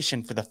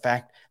frustration for the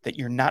fact that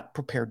you're not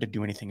prepared to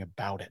do anything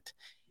about it.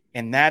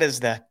 And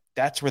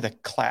that's where the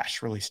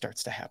clash really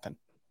starts to happen.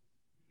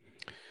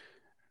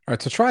 All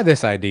right, so try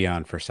this idea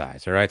on for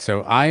size. All right,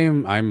 so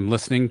I'm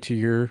listening to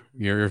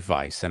your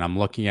advice, and I'm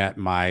looking at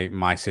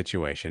my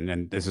situation,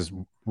 and this is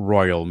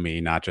royal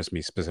me, not just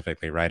me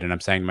specifically, right? And I'm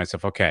saying to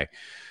myself, okay,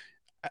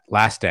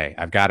 last day,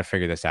 I've got to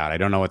figure this out. I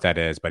don't know what that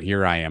is, but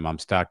here I am. I'm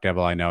stuck.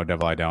 Devil I know,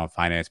 devil I don't.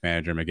 Finance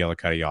manager,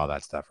 McGillicuddy, all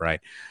that stuff,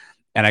 right?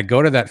 And I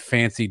go to that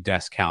fancy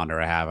desk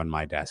calendar I have on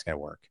my desk at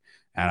work,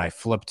 and I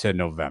flip to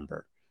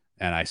November,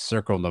 and I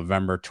circle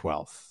November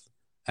 12th,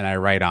 and I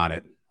write on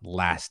it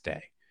last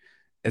day.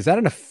 Is that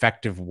an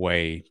effective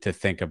way to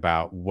think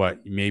about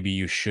what maybe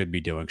you should be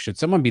doing? Should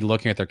someone be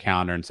looking at their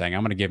calendar and saying,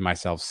 I'm going to give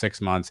myself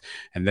 6 months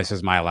and this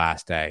is my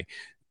last day?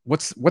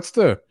 Is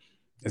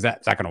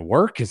that going to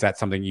work? Is that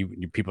something you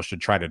people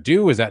should try to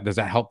do? Does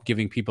that help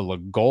giving people a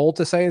goal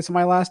to say it's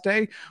my last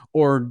day?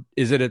 Or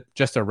is it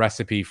just a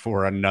recipe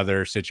for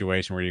another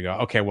situation where you go,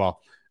 okay,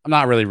 well, I'm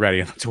not really ready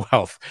on the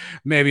 12th.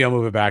 Maybe I'll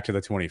move it back to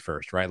the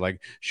 21st, right?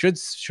 Like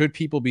should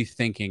people be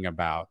thinking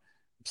about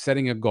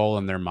setting a goal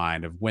in their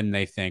mind of when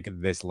they think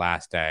this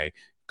last day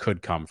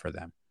could come for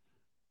them?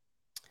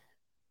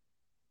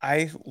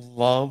 I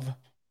love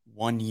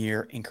 1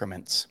 year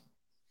increments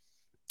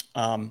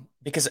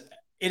because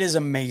it is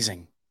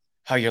amazing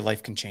how your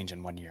life can change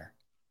in 1 year.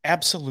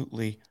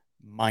 Absolutely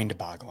mind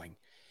boggling.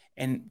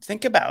 And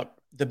think about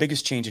the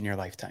biggest change in your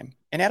lifetime.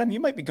 And Adam, you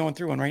might be going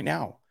through one right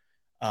now.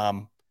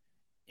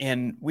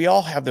 And we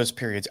all have those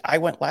periods. I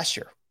went last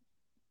year.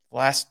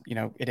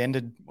 It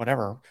ended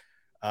whatever,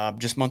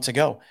 just months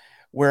ago,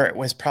 where it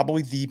was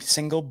probably the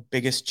single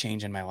biggest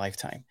change in my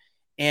lifetime.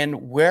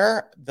 And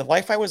where the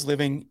life I was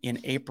living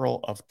in April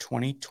of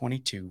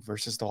 2022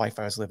 versus the life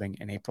I was living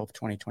in April of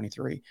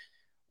 2023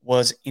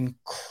 was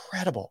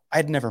incredible.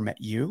 I'd never met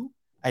you.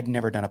 I'd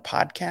never done a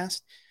podcast.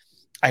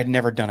 I had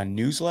never done a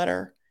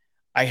newsletter.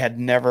 I had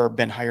never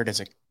been hired as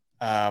a,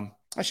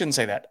 I shouldn't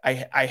say that.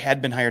 I had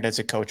been hired as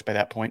a coach by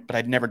that point, but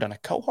I'd never done a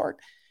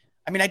cohort.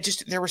 I mean,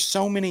 there were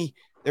so many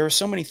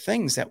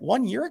things that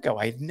 1 year ago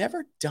I had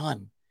never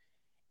done.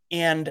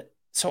 And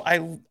so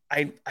I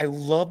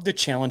love to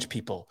challenge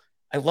people.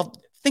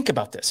 Think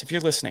about this. If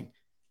you're listening,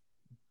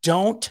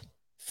 don't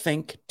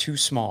think too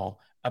small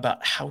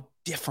about how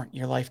different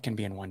your life can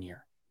be in 1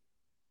 year.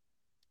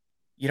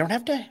 You don't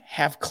have to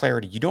have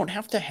clarity. You don't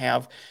have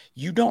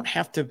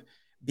to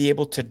be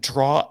able to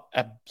draw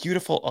a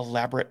beautiful,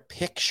 elaborate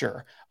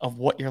picture of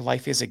what your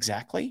life is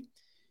exactly.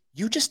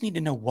 You just need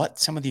to know what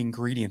some of the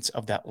ingredients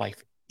of that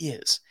life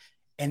is.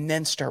 And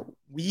then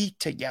we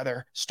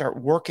together start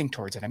working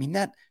towards it. I mean,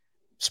 that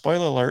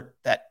spoiler alert,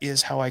 that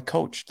is how I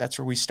coach. That's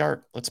where we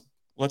start.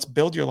 Let's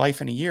build your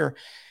life in a year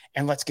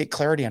and let's get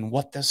clarity on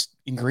what those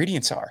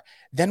ingredients are.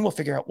 Then we'll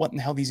figure out what in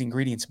the hell these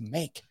ingredients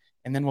make.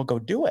 And then we'll go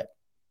do it.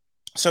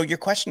 So your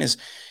question is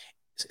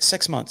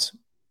 6 months.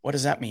 What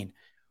does that mean?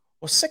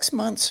 Well, 6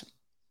 months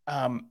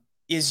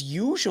is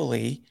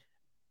usually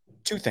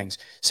two things.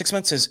 6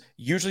 months is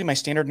usually my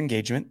standard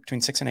engagement between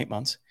 6 and 8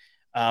 months.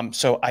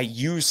 So I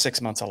use 6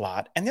 months a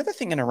lot. And the other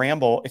thing in a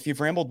ramble, if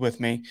you've rambled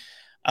with me,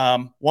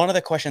 one of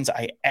the questions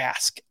I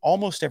ask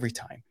almost every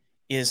time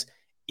is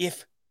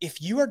if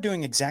you are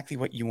doing exactly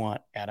what you want,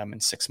 Adam, in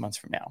 6 months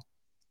from now,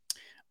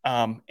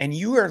 and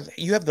you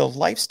have the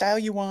lifestyle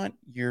you want,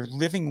 you're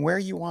living where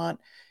you want,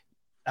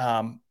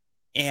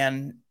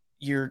 and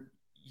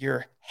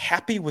you're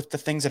happy with the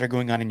things that are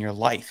going on in your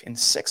life in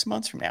 6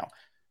 months from now,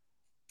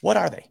 what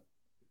are they?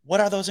 What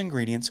are those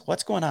ingredients?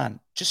 What's going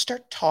on? Just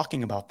start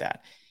talking about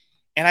that.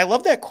 And I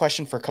love that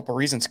question for a couple of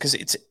reasons because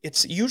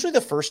it's usually the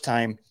first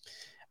time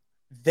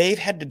they've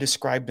had to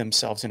describe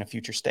themselves in a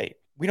future state.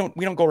 We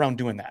don't go around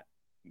doing that.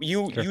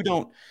 Sure. You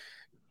don't,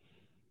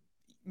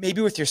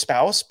 maybe with your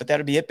spouse, but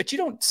that'd be it. But you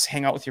don't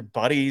hang out with your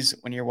buddies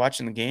when you're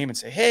watching the game and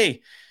say,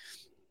 "Hey,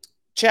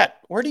 Chet,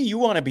 where do you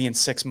want to be in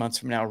 6 months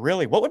from now?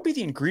 Really, what would be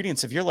the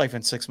ingredients of your life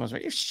in 6 months?"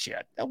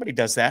 Shit, nobody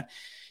does that.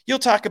 You'll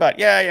talk about,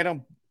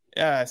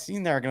 yeah,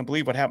 seeing they're going to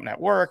believe what happened at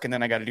work, and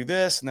then I got to do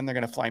this, and then they're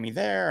going to fly me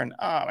there, and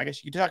I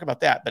guess you could talk about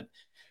that,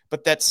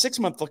 but that 6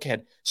 month look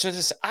ahead. So there's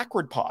this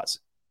awkward pause,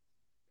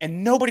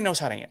 and nobody knows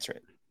how to answer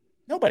it.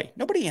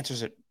 Nobody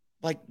answers it.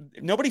 Like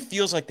nobody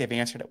feels like they've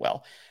answered it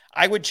well.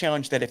 I would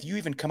challenge that if you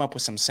even come up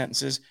with some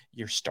sentences,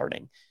 you're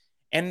starting.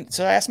 And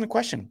so I asked him the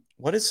question: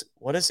 What is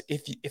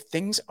if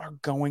things are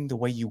going the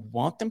way you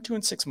want them to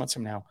in 6 months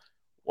from now?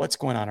 What's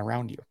going on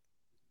around you?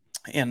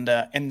 And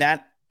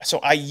that so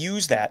I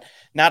use that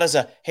not as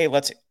a hey,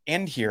 let's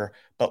end here,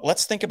 but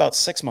let's think about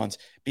 6 months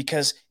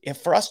because if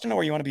for us to know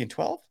where you want to be in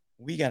 12,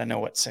 we got to know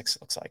what six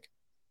looks like.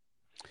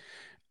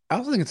 I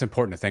also think it's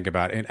important to think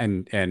about,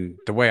 and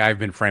the way I've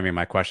been framing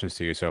my questions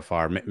to you so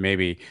far,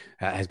 maybe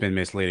has been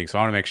misleading. So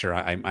I want to make sure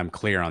I'm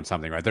clear on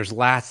something, right? There's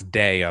last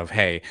day of,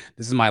 hey,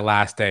 this is my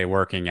last day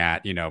working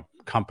at,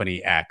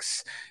 company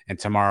X, and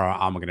tomorrow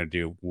I'm going to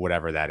do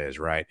whatever that is,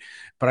 right?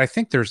 But I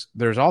think there's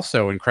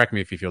also, and correct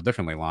me if you feel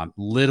differently, Lon,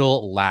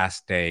 little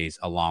last days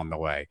along the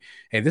way.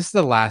 Hey, this is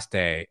the last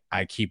day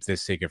I keep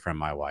this secret from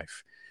my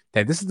wife.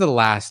 Hey, this is the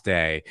last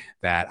day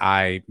that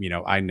I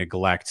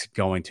neglect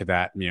going to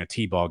that,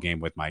 T-ball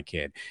game with my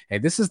kid. Hey,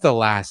 this is the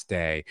last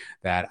day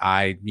that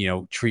I,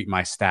 treat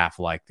my staff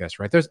like this,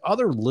 right? There's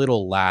other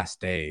little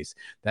last days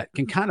that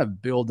can kind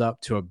of build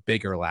up to a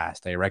bigger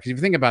last day, right? Because if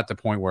you think about the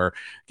point where,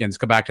 again, let's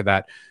go back to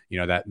that,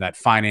 that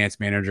finance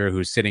manager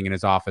who's sitting in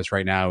his office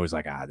right now, who's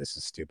like, this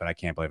is stupid. I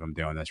can't believe I'm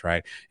doing this,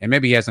 right? And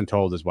maybe he hasn't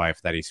told his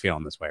wife that he's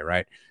feeling this way,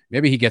 right?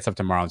 Maybe he gets up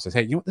tomorrow and says,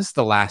 hey, this is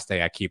the last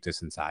day I keep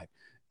this inside.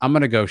 I'm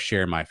going to go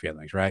share my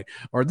feelings, right?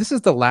 Or this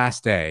is the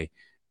last day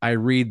I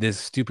read this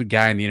stupid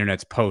guy in the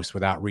internet's post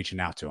without reaching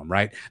out to him,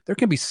 right? There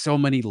can be so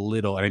many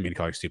little, I didn't mean to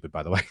call you stupid,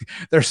 by the way.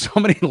 There's so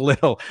many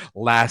little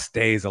last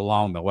days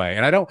along the way.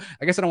 And I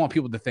guess I don't want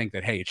people to think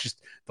that, hey, it's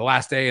just the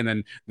last day and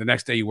then the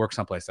next day you work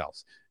someplace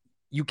else.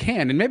 You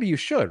can, and maybe you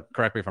should,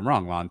 correct me if I'm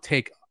wrong, Lon,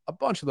 take a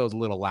bunch of those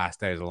little last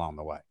days along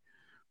the way.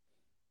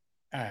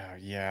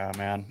 Yeah,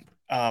 man.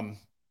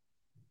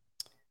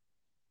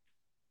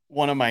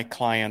 One of my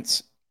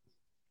clients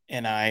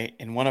and I,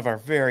 in one of our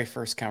very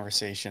first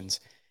conversations,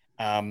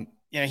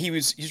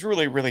 he's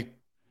really, really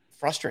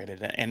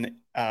frustrated, and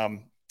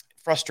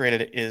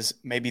frustrated is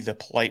maybe the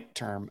polite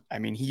term. I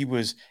mean, he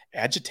was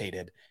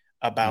agitated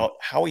about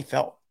how he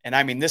felt, and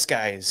I mean, this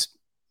guy is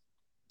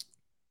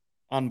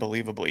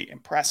unbelievably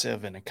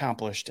impressive and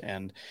accomplished,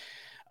 and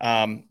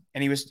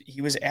he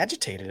was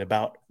agitated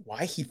about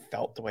why he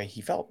felt the way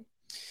he felt,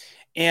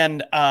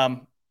 and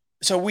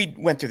so we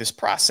went through this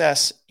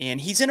process,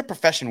 and he's in a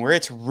profession where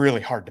it's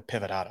really hard to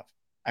pivot out of.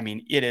 I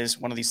mean, it is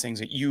one of these things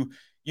that you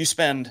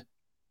spend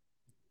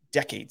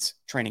decades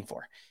training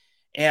for.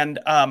 And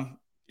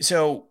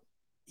so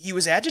he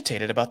was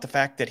agitated about the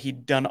fact that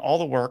he'd done all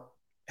the work,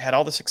 had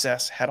all the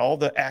success, had all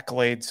the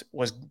accolades,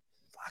 was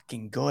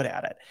fucking good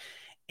at it,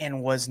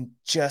 and was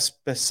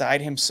just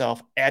beside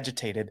himself,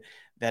 agitated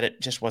that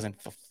it just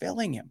wasn't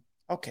fulfilling him.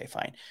 Okay,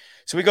 fine.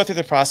 So we go through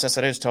the process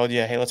that I just told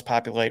you. Hey, let's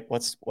populate.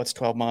 What's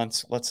 12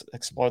 months? Let's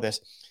explore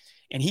this.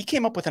 And he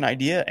came up with an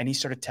idea and he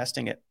started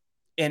testing it,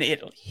 and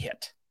it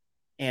hit.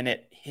 And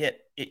it hit.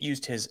 It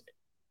used his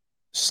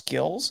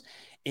skills.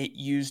 It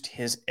used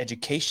his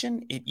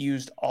education. It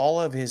used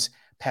all of his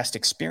past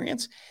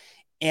experience.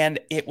 And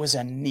it was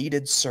a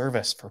needed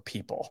service for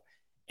people.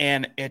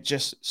 And it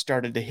just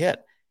started to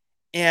hit.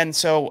 And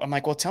so I'm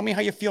like, well, tell me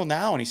how you feel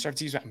now. And he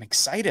starts using, I'm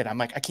excited. I'm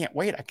like, I can't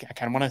wait. I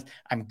kind of want to,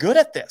 I'm good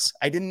at this.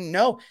 I didn't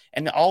know.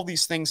 And all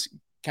these things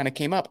kind of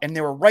came up and they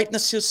were right in the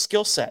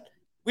skill set.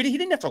 He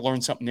didn't have to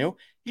learn something new.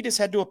 He just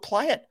had to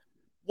apply it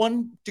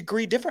 1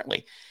 degree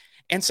differently.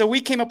 And so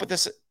we came up with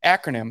this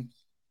acronym,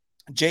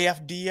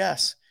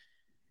 JFDS,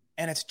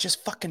 and it's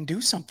just fucking do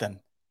something.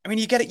 I mean,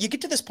 you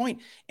get to this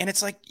point and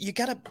it's like,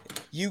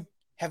 you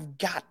have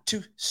got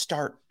to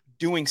start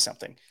doing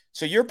something.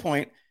 So your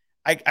point,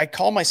 I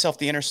call myself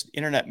the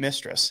internet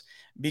mistress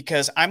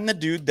because I'm the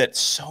dude that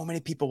so many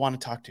people want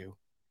to talk to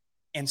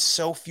and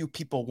so few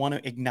people want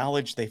to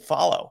acknowledge they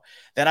follow,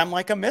 that I'm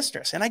like a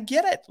mistress. And I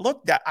get it.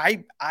 Look, that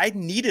I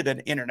needed an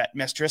internet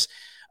mistress,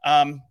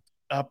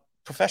 a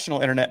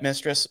professional internet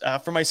mistress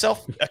for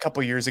myself a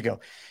couple years ago.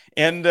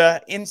 And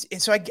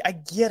so I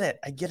get it.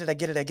 I get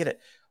it.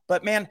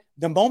 But man,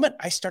 the moment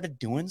I started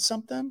doing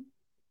something,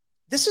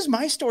 this is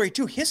my story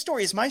too. His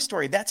story is my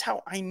story. That's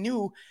how I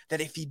knew that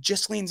if he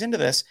just leans into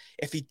this,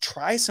 if he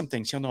tries some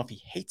things, he'll know if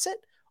he hates it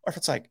or if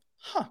it's like,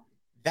 huh,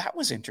 that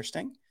was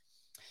interesting.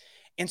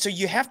 And so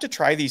you have to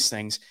try these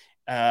things.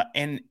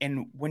 And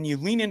when you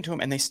lean into them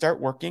and they start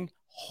working,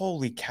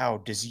 holy cow,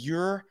 does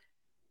your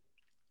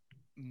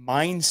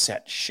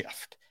mindset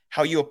shift?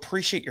 How you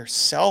appreciate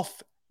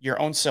yourself,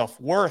 your own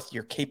self-worth,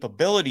 your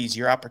capabilities,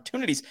 your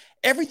opportunities,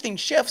 everything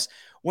shifts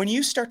when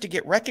you start to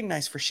get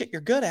recognized for shit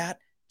you're good at,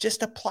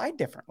 just applied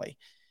differently.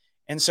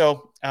 And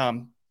so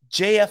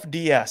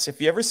JFDS,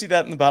 if you ever see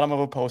that in the bottom of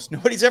a post,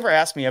 nobody's ever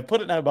asked me. I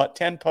put it in about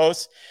 10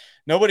 posts.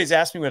 Nobody's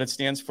asked me what it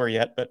stands for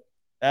yet, but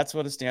that's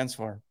what it stands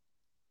for.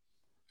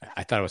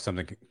 I thought it was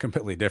something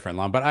completely different,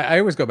 Lon. But I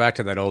always go back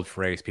to that old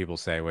phrase people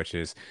say, which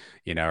is,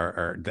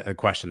 or the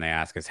question they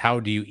ask is, "How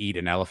do you eat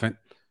an elephant?"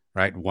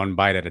 Right, one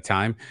bite at a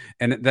time,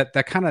 and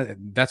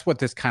that's what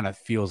this kind of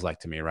feels like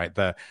to me, right?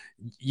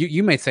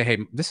 You may say, "Hey,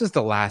 this is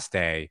the last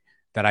day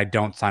that I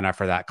don't sign up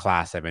for that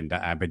class I've been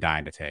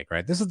dying to take."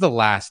 Right, this is the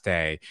last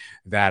day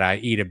that I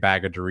eat a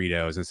bag of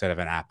Doritos instead of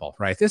an apple.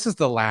 Right, this is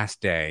the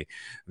last day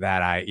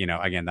that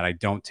again, that I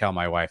don't tell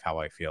my wife how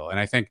I feel, and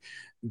I think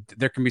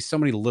there can be so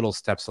many little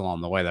steps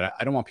along the way that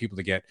I don't want people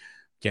to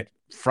get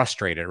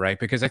frustrated, right?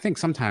 Because I think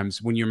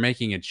sometimes when you're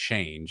making a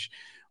change,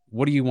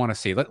 what do you want to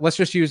see? Let's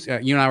just use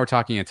you and I were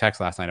talking in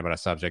text last night about a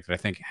subject that I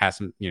think has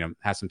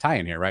some tie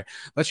in here, right?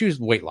 Let's use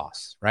weight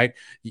loss, right?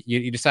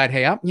 You decide,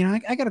 hey, I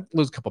got to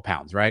lose a couple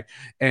pounds, right?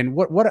 And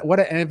what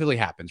inevitably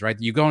happens, right?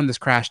 You go on this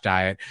crash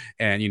diet,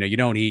 and you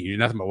don't eat, you do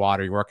nothing but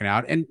water, you're working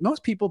out, and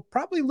most people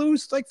probably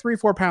lose like 3 or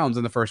 4 pounds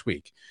in the first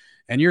week.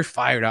 And you're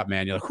fired up,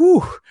 man. You're like,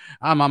 whew,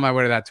 I'm on my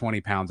way to that 20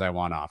 pounds I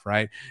want off,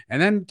 right?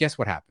 And then guess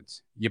what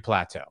happens? You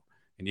plateau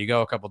and you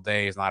go a couple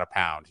days, not a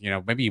pound.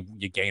 Maybe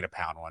you gain a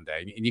pound one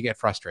day and you get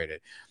frustrated.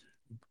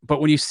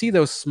 But when you see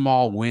those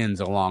small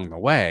wins along the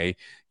way,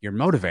 you're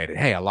motivated.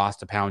 Hey, I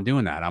lost a pound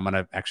doing that. I'm going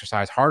to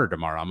exercise harder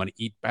tomorrow. I'm going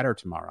to eat better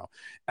tomorrow.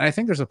 And I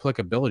think there's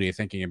applicability of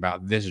thinking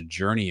about this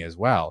journey as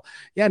well.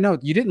 Yeah, no,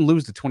 you didn't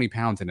lose the 20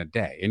 pounds in a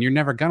day, and you're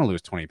never going to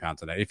lose 20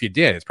 pounds in a day. If you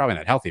did, it's probably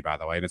not healthy, by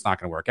the way, and it's not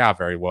going to work out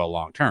very well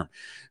long term.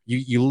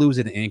 You lose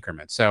it in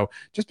increments. So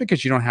just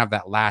because you don't have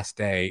that last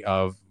day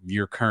of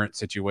your current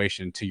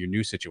situation to your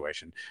new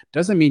situation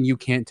doesn't mean you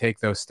can't take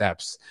those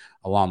steps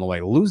along the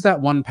way. Lose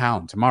that 1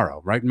 pound tomorrow,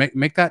 right?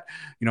 Make that,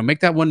 make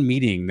that one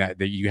meeting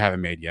that you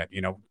haven't made yet.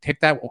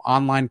 Take that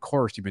online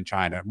course you've been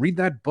trying to read,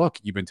 that book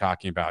you've been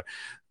talking about.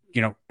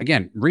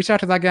 Again, reach out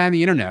to that guy on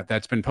the internet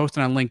that's been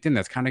posting on LinkedIn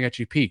that's kind of got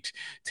you peaked.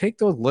 Take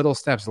those little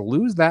steps,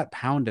 lose that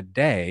pound a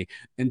day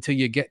until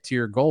you get to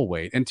your goal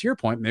weight. And to your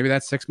point, maybe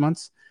that's 6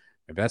 months.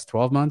 Maybe that's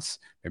 12 months.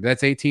 Maybe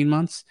that's 18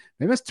 months.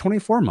 Maybe that's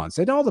 24 months.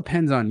 It all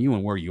depends on you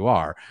and where you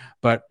are.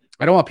 But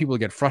I don't want people to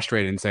get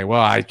frustrated and say,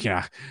 well, I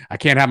can't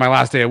have my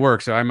last day at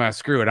work, so I'm going to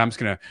screw it. I'm just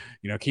going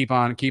to, keep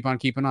on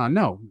keeping on.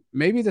 No,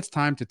 maybe it's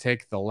time to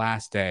take the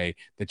last day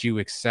that you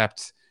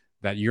accept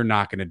that you're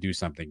not going to do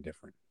something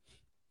different.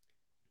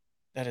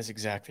 That is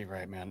exactly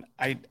right, man.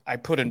 I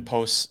put in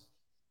posts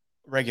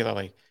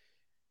regularly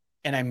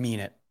and I mean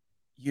it.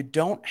 You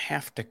don't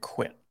have to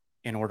quit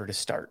in order to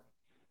start.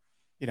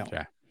 You know,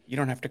 Okay. you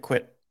don't have to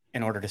quit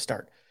in order to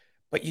start,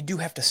 but you do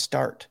have to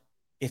start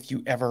if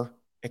you ever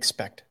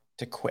expect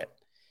to quit.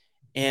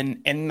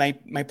 And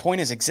my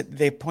point is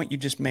the point you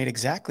just made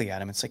exactly,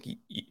 Adam. It's like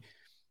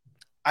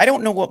I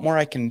don't know what more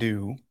I can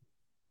do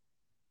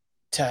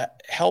to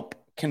help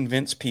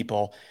convince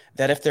people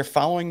that if they're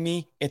following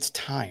me, it's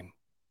time.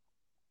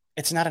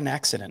 It's not an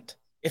accident.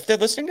 If they're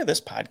listening to this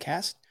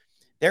podcast,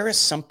 there is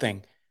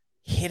something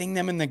hitting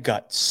them in the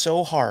gut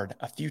so hard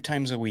a few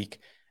times a week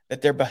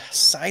that they're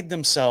beside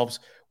themselves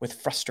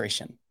with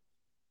frustration.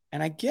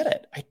 And I get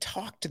it. I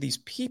talk to these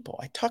people.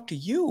 I talk to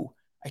you.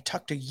 I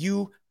talk to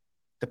you,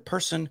 the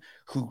person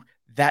who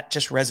that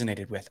just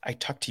resonated with. I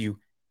talk to you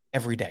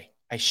every day.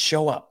 I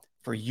show up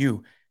for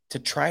you to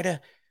try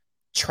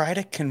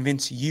to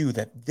convince you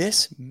that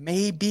this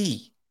may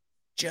be,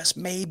 just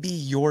may be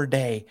your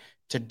day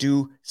to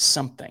do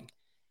something.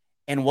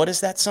 And what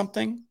is that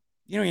something?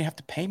 You don't even have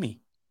to pay me.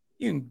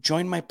 You can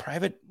join my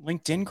private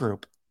LinkedIn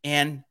group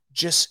and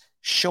just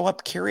show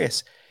up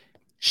curious,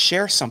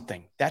 share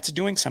something. That's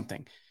doing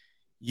something.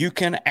 You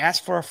can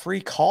ask for a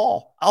free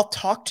call. I'll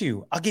talk to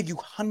you. I'll give you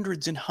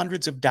hundreds and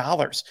hundreds of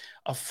dollars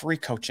of free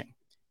coaching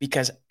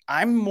because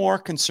I'm more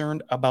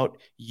concerned about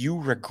you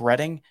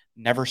regretting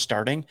never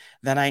starting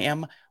than I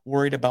am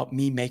worried about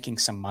me making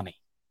some money.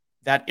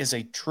 That is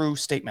a true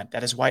statement.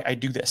 That is why I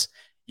do this.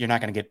 You're not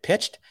going to get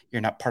pitched.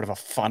 You're not part of a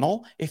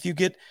funnel. If you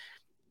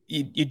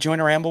join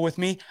a ramble with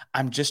me,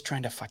 I'm just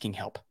trying to fucking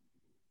help.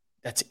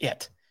 That's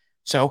it.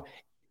 So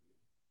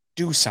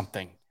do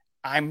something.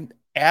 Adam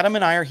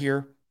and I are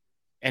here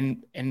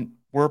and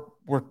we're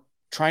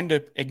trying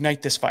to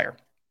ignite this fire.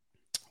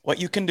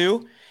 What you can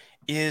do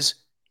is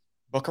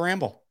book a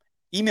ramble.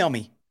 Email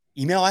me.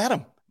 Email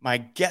Adam. My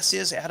guess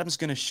is Adam's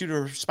going to shoot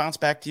a response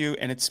back to you,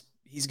 and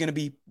he's going to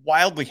be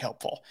wildly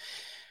helpful.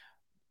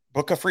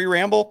 Book a free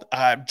ramble.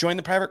 Join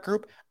the private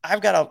group.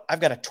 I've got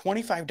a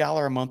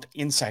 $25 a month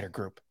insider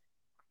group.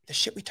 The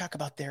shit we talk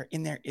about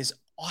in there is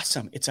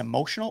awesome. It's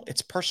emotional.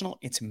 It's personal.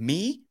 It's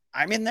me.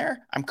 I'm in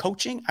there. I'm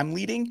coaching. I'm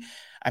leading.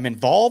 I'm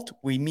involved.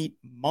 We meet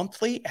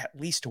monthly at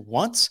least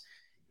once,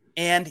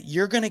 and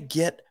you're going to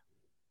get,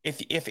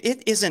 if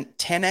it isn't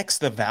 10x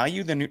the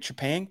value than what you're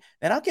paying,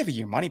 then I'll give you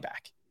your money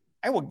back.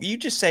 You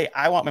just say,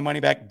 I want my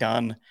money back.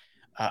 Done.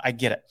 I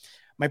get it.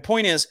 My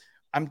point is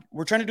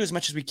we're trying to do as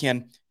much as we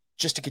can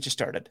just to get you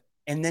started.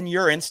 And then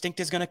your instinct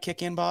is going to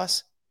kick in,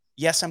 boss.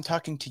 Yes, I'm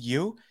talking to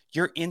you.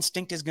 Your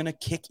instinct is going to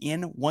kick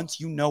in once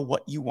you know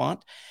what you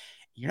want.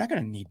 You're not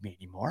going to need me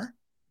anymore.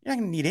 You're not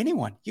going to need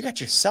anyone. You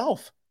got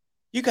yourself.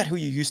 You got who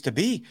you used to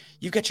be.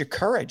 You got your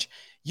courage.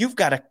 You've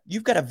got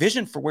a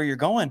vision for where you're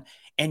going,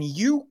 and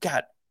you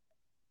got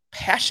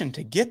passion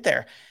to get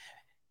there.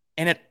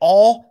 And it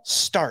all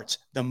starts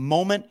the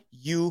moment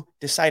you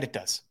decide it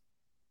does.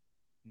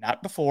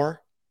 Not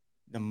before.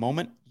 The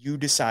moment you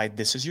decide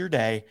this is your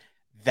day,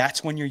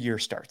 that's when your year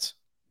starts.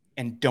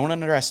 And don't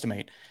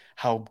underestimate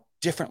how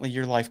differently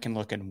your life can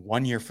look in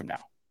 1 year from now.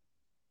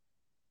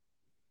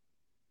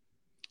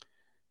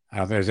 I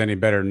don't think there's any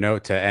better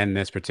note to end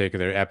this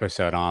particular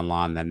episode on,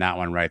 Lon, than that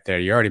one right there.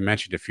 You already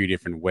mentioned a few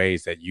different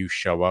ways that you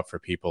show up for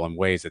people and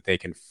ways that they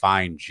can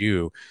find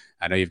you.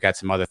 I know you've got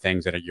some other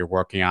things that you're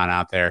working on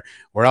out there.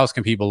 Where else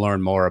can people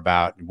learn more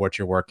about what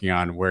you're working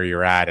on, where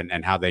you're at,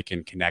 and how they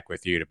can connect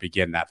with you to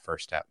begin that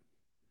first step?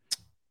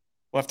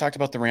 Well, I've talked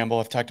about the ramble.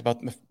 I've talked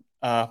about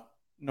the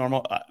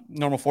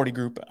normal 40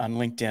 group on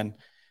LinkedIn.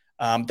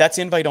 That's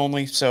invite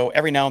only. So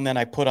every now and then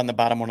I put on the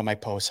bottom one of my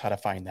posts how to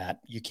find that.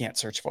 You can't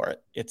search for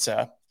it.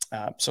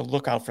 So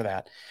look out for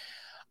that.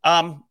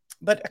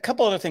 But a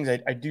couple other things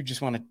I do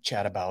just want to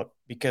chat about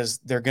because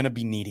they're going to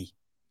be needy.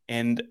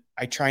 And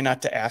I try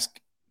not to ask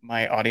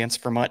my audience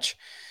for much,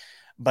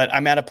 but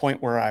I'm at a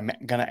point where I'm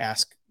going to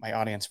ask my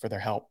audience for their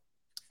help.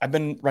 I've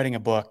been writing a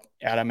book,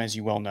 Adam, as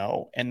you well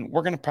know, and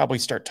we're going to probably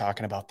start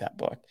talking about that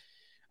book.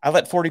 I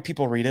let 40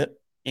 people read it,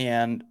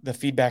 and the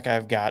feedback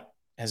I've got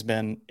has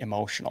been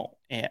emotional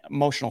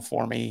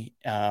for me,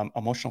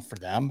 emotional for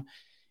them.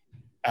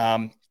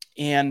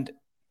 And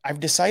I've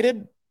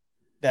decided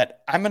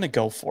that I'm going to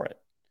go for it.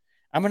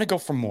 I'm going to go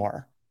for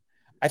more.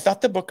 I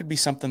thought the book would be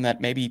something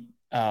that maybe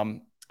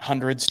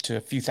hundreds to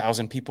a few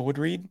thousand people would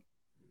read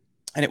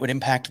and it would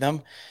impact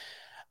them.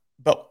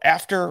 But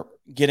after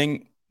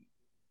getting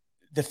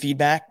the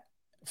feedback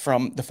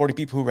from the 40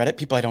 people who read it,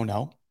 people I don't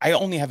know, I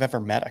only have ever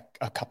met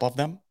a couple of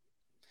them.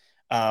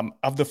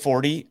 Of the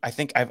 40, I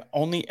think I've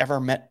only ever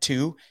met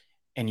two,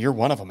 and you're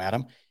one of them,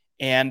 Adam.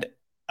 And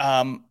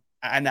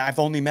I've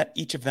only met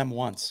each of them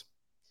once.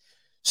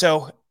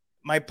 So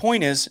my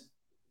point is,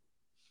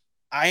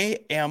 I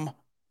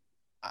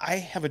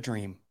have a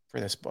dream for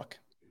this book.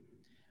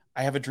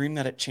 I have a dream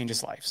that it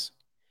changes lives.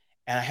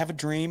 And I have a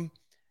dream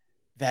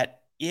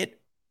that it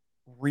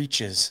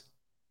reaches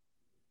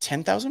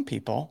 10,000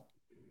 people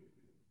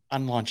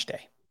on launch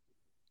day.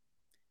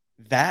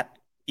 That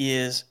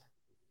is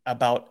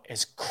about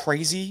as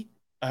crazy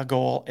a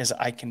goal as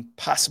I can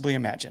possibly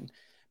imagine.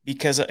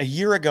 Because a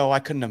year ago, I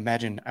couldn't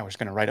imagine I was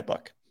going to write a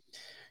book.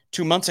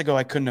 2 months ago,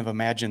 I couldn't have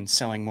imagined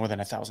selling more than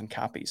 1,000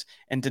 copies.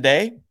 And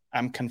today,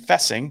 I'm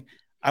confessing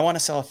I want to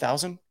sell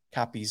 1,000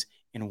 copies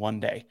in one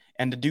day.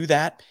 And to do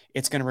that,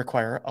 it's going to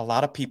require a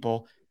lot of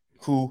people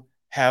who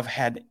have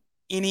had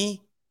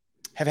any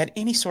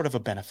sort of a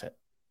benefit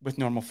with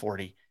Normal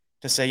 40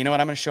 to say, you know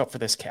what, I'm going to show up for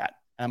this cat.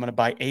 I'm going to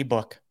buy a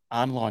book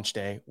on launch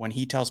day. When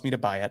he tells me to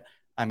buy it,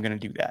 I'm going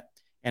to do that.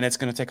 and it's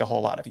going to take a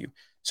whole lot of you.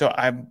 So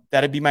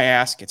that'd be my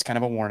ask. It's kind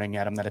of a warning,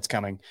 Adam, that it's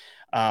coming.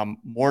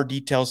 More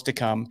details to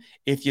come.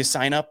 If you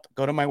sign up,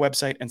 go to my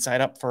website and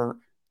sign up for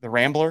the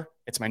Rambler.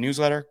 It's my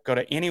newsletter. Go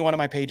to any one of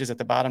my pages at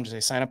the bottom, just say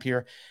sign up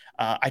here.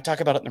 I talk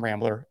about it in the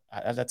Rambler.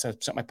 That's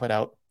something I put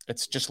out.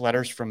 It's just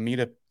letters from me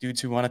to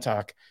dudes who want to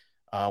talk.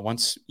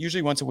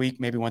 Usually once a week,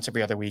 maybe once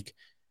every other week.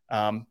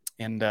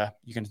 And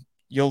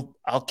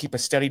I'll keep a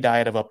steady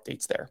diet of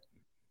updates there.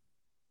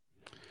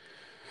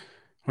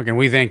 Again,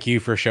 we thank you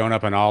for showing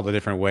up in all the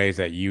different ways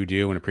that you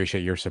do and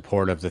appreciate your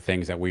support of the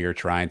things that we are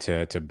trying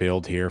to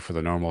build here for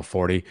the Normal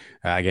 40.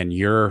 Again,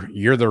 you're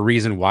the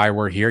reason why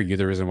we're here. You're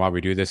the reason why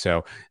we do this.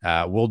 So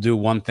we'll do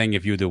one thing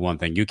if you do one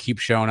thing. You keep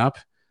showing up,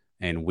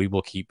 and we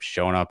will keep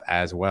showing up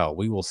as well.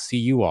 We will see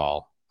you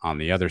all on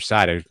the other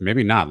side.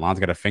 Maybe not. Lon's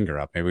got a finger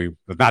up. Maybe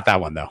not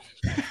that one, though.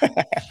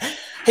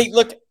 Hey,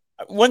 look,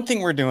 one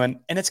thing we're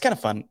doing, and it's kind of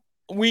fun.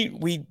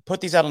 We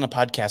put these out on a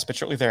podcast, but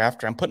shortly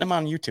thereafter, I'm putting them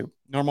on YouTube,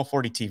 Normal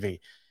 40 TV.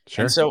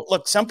 Sure. And so,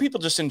 look, some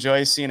people just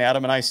enjoy seeing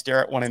Adam and I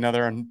stare at one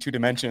another in two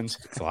dimensions.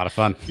 It's a lot of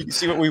fun. You can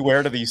see what we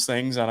wear to these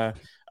things on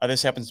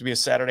this happens to be a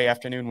Saturday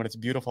afternoon when it's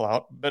beautiful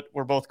out, but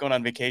we're both going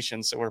on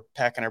vacation, so we're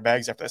packing our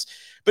bags after this.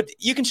 But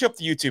you can show up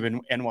to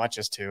YouTube and watch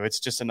us too. It's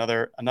just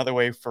another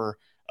way for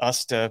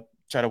us to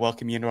try to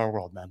welcome you into our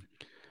world, man.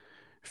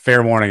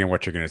 Fair warning on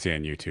what you're going to see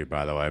on YouTube,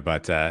 by the way.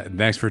 But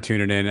thanks for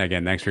tuning in.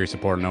 Again, thanks for your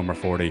support on Number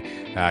 40.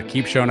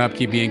 Keep showing up,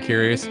 keep being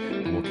curious,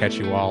 and we'll catch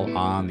you all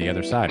on the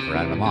other side. For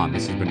Adam and Lon,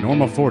 this has been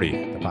Normal 40,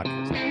 the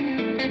podcast.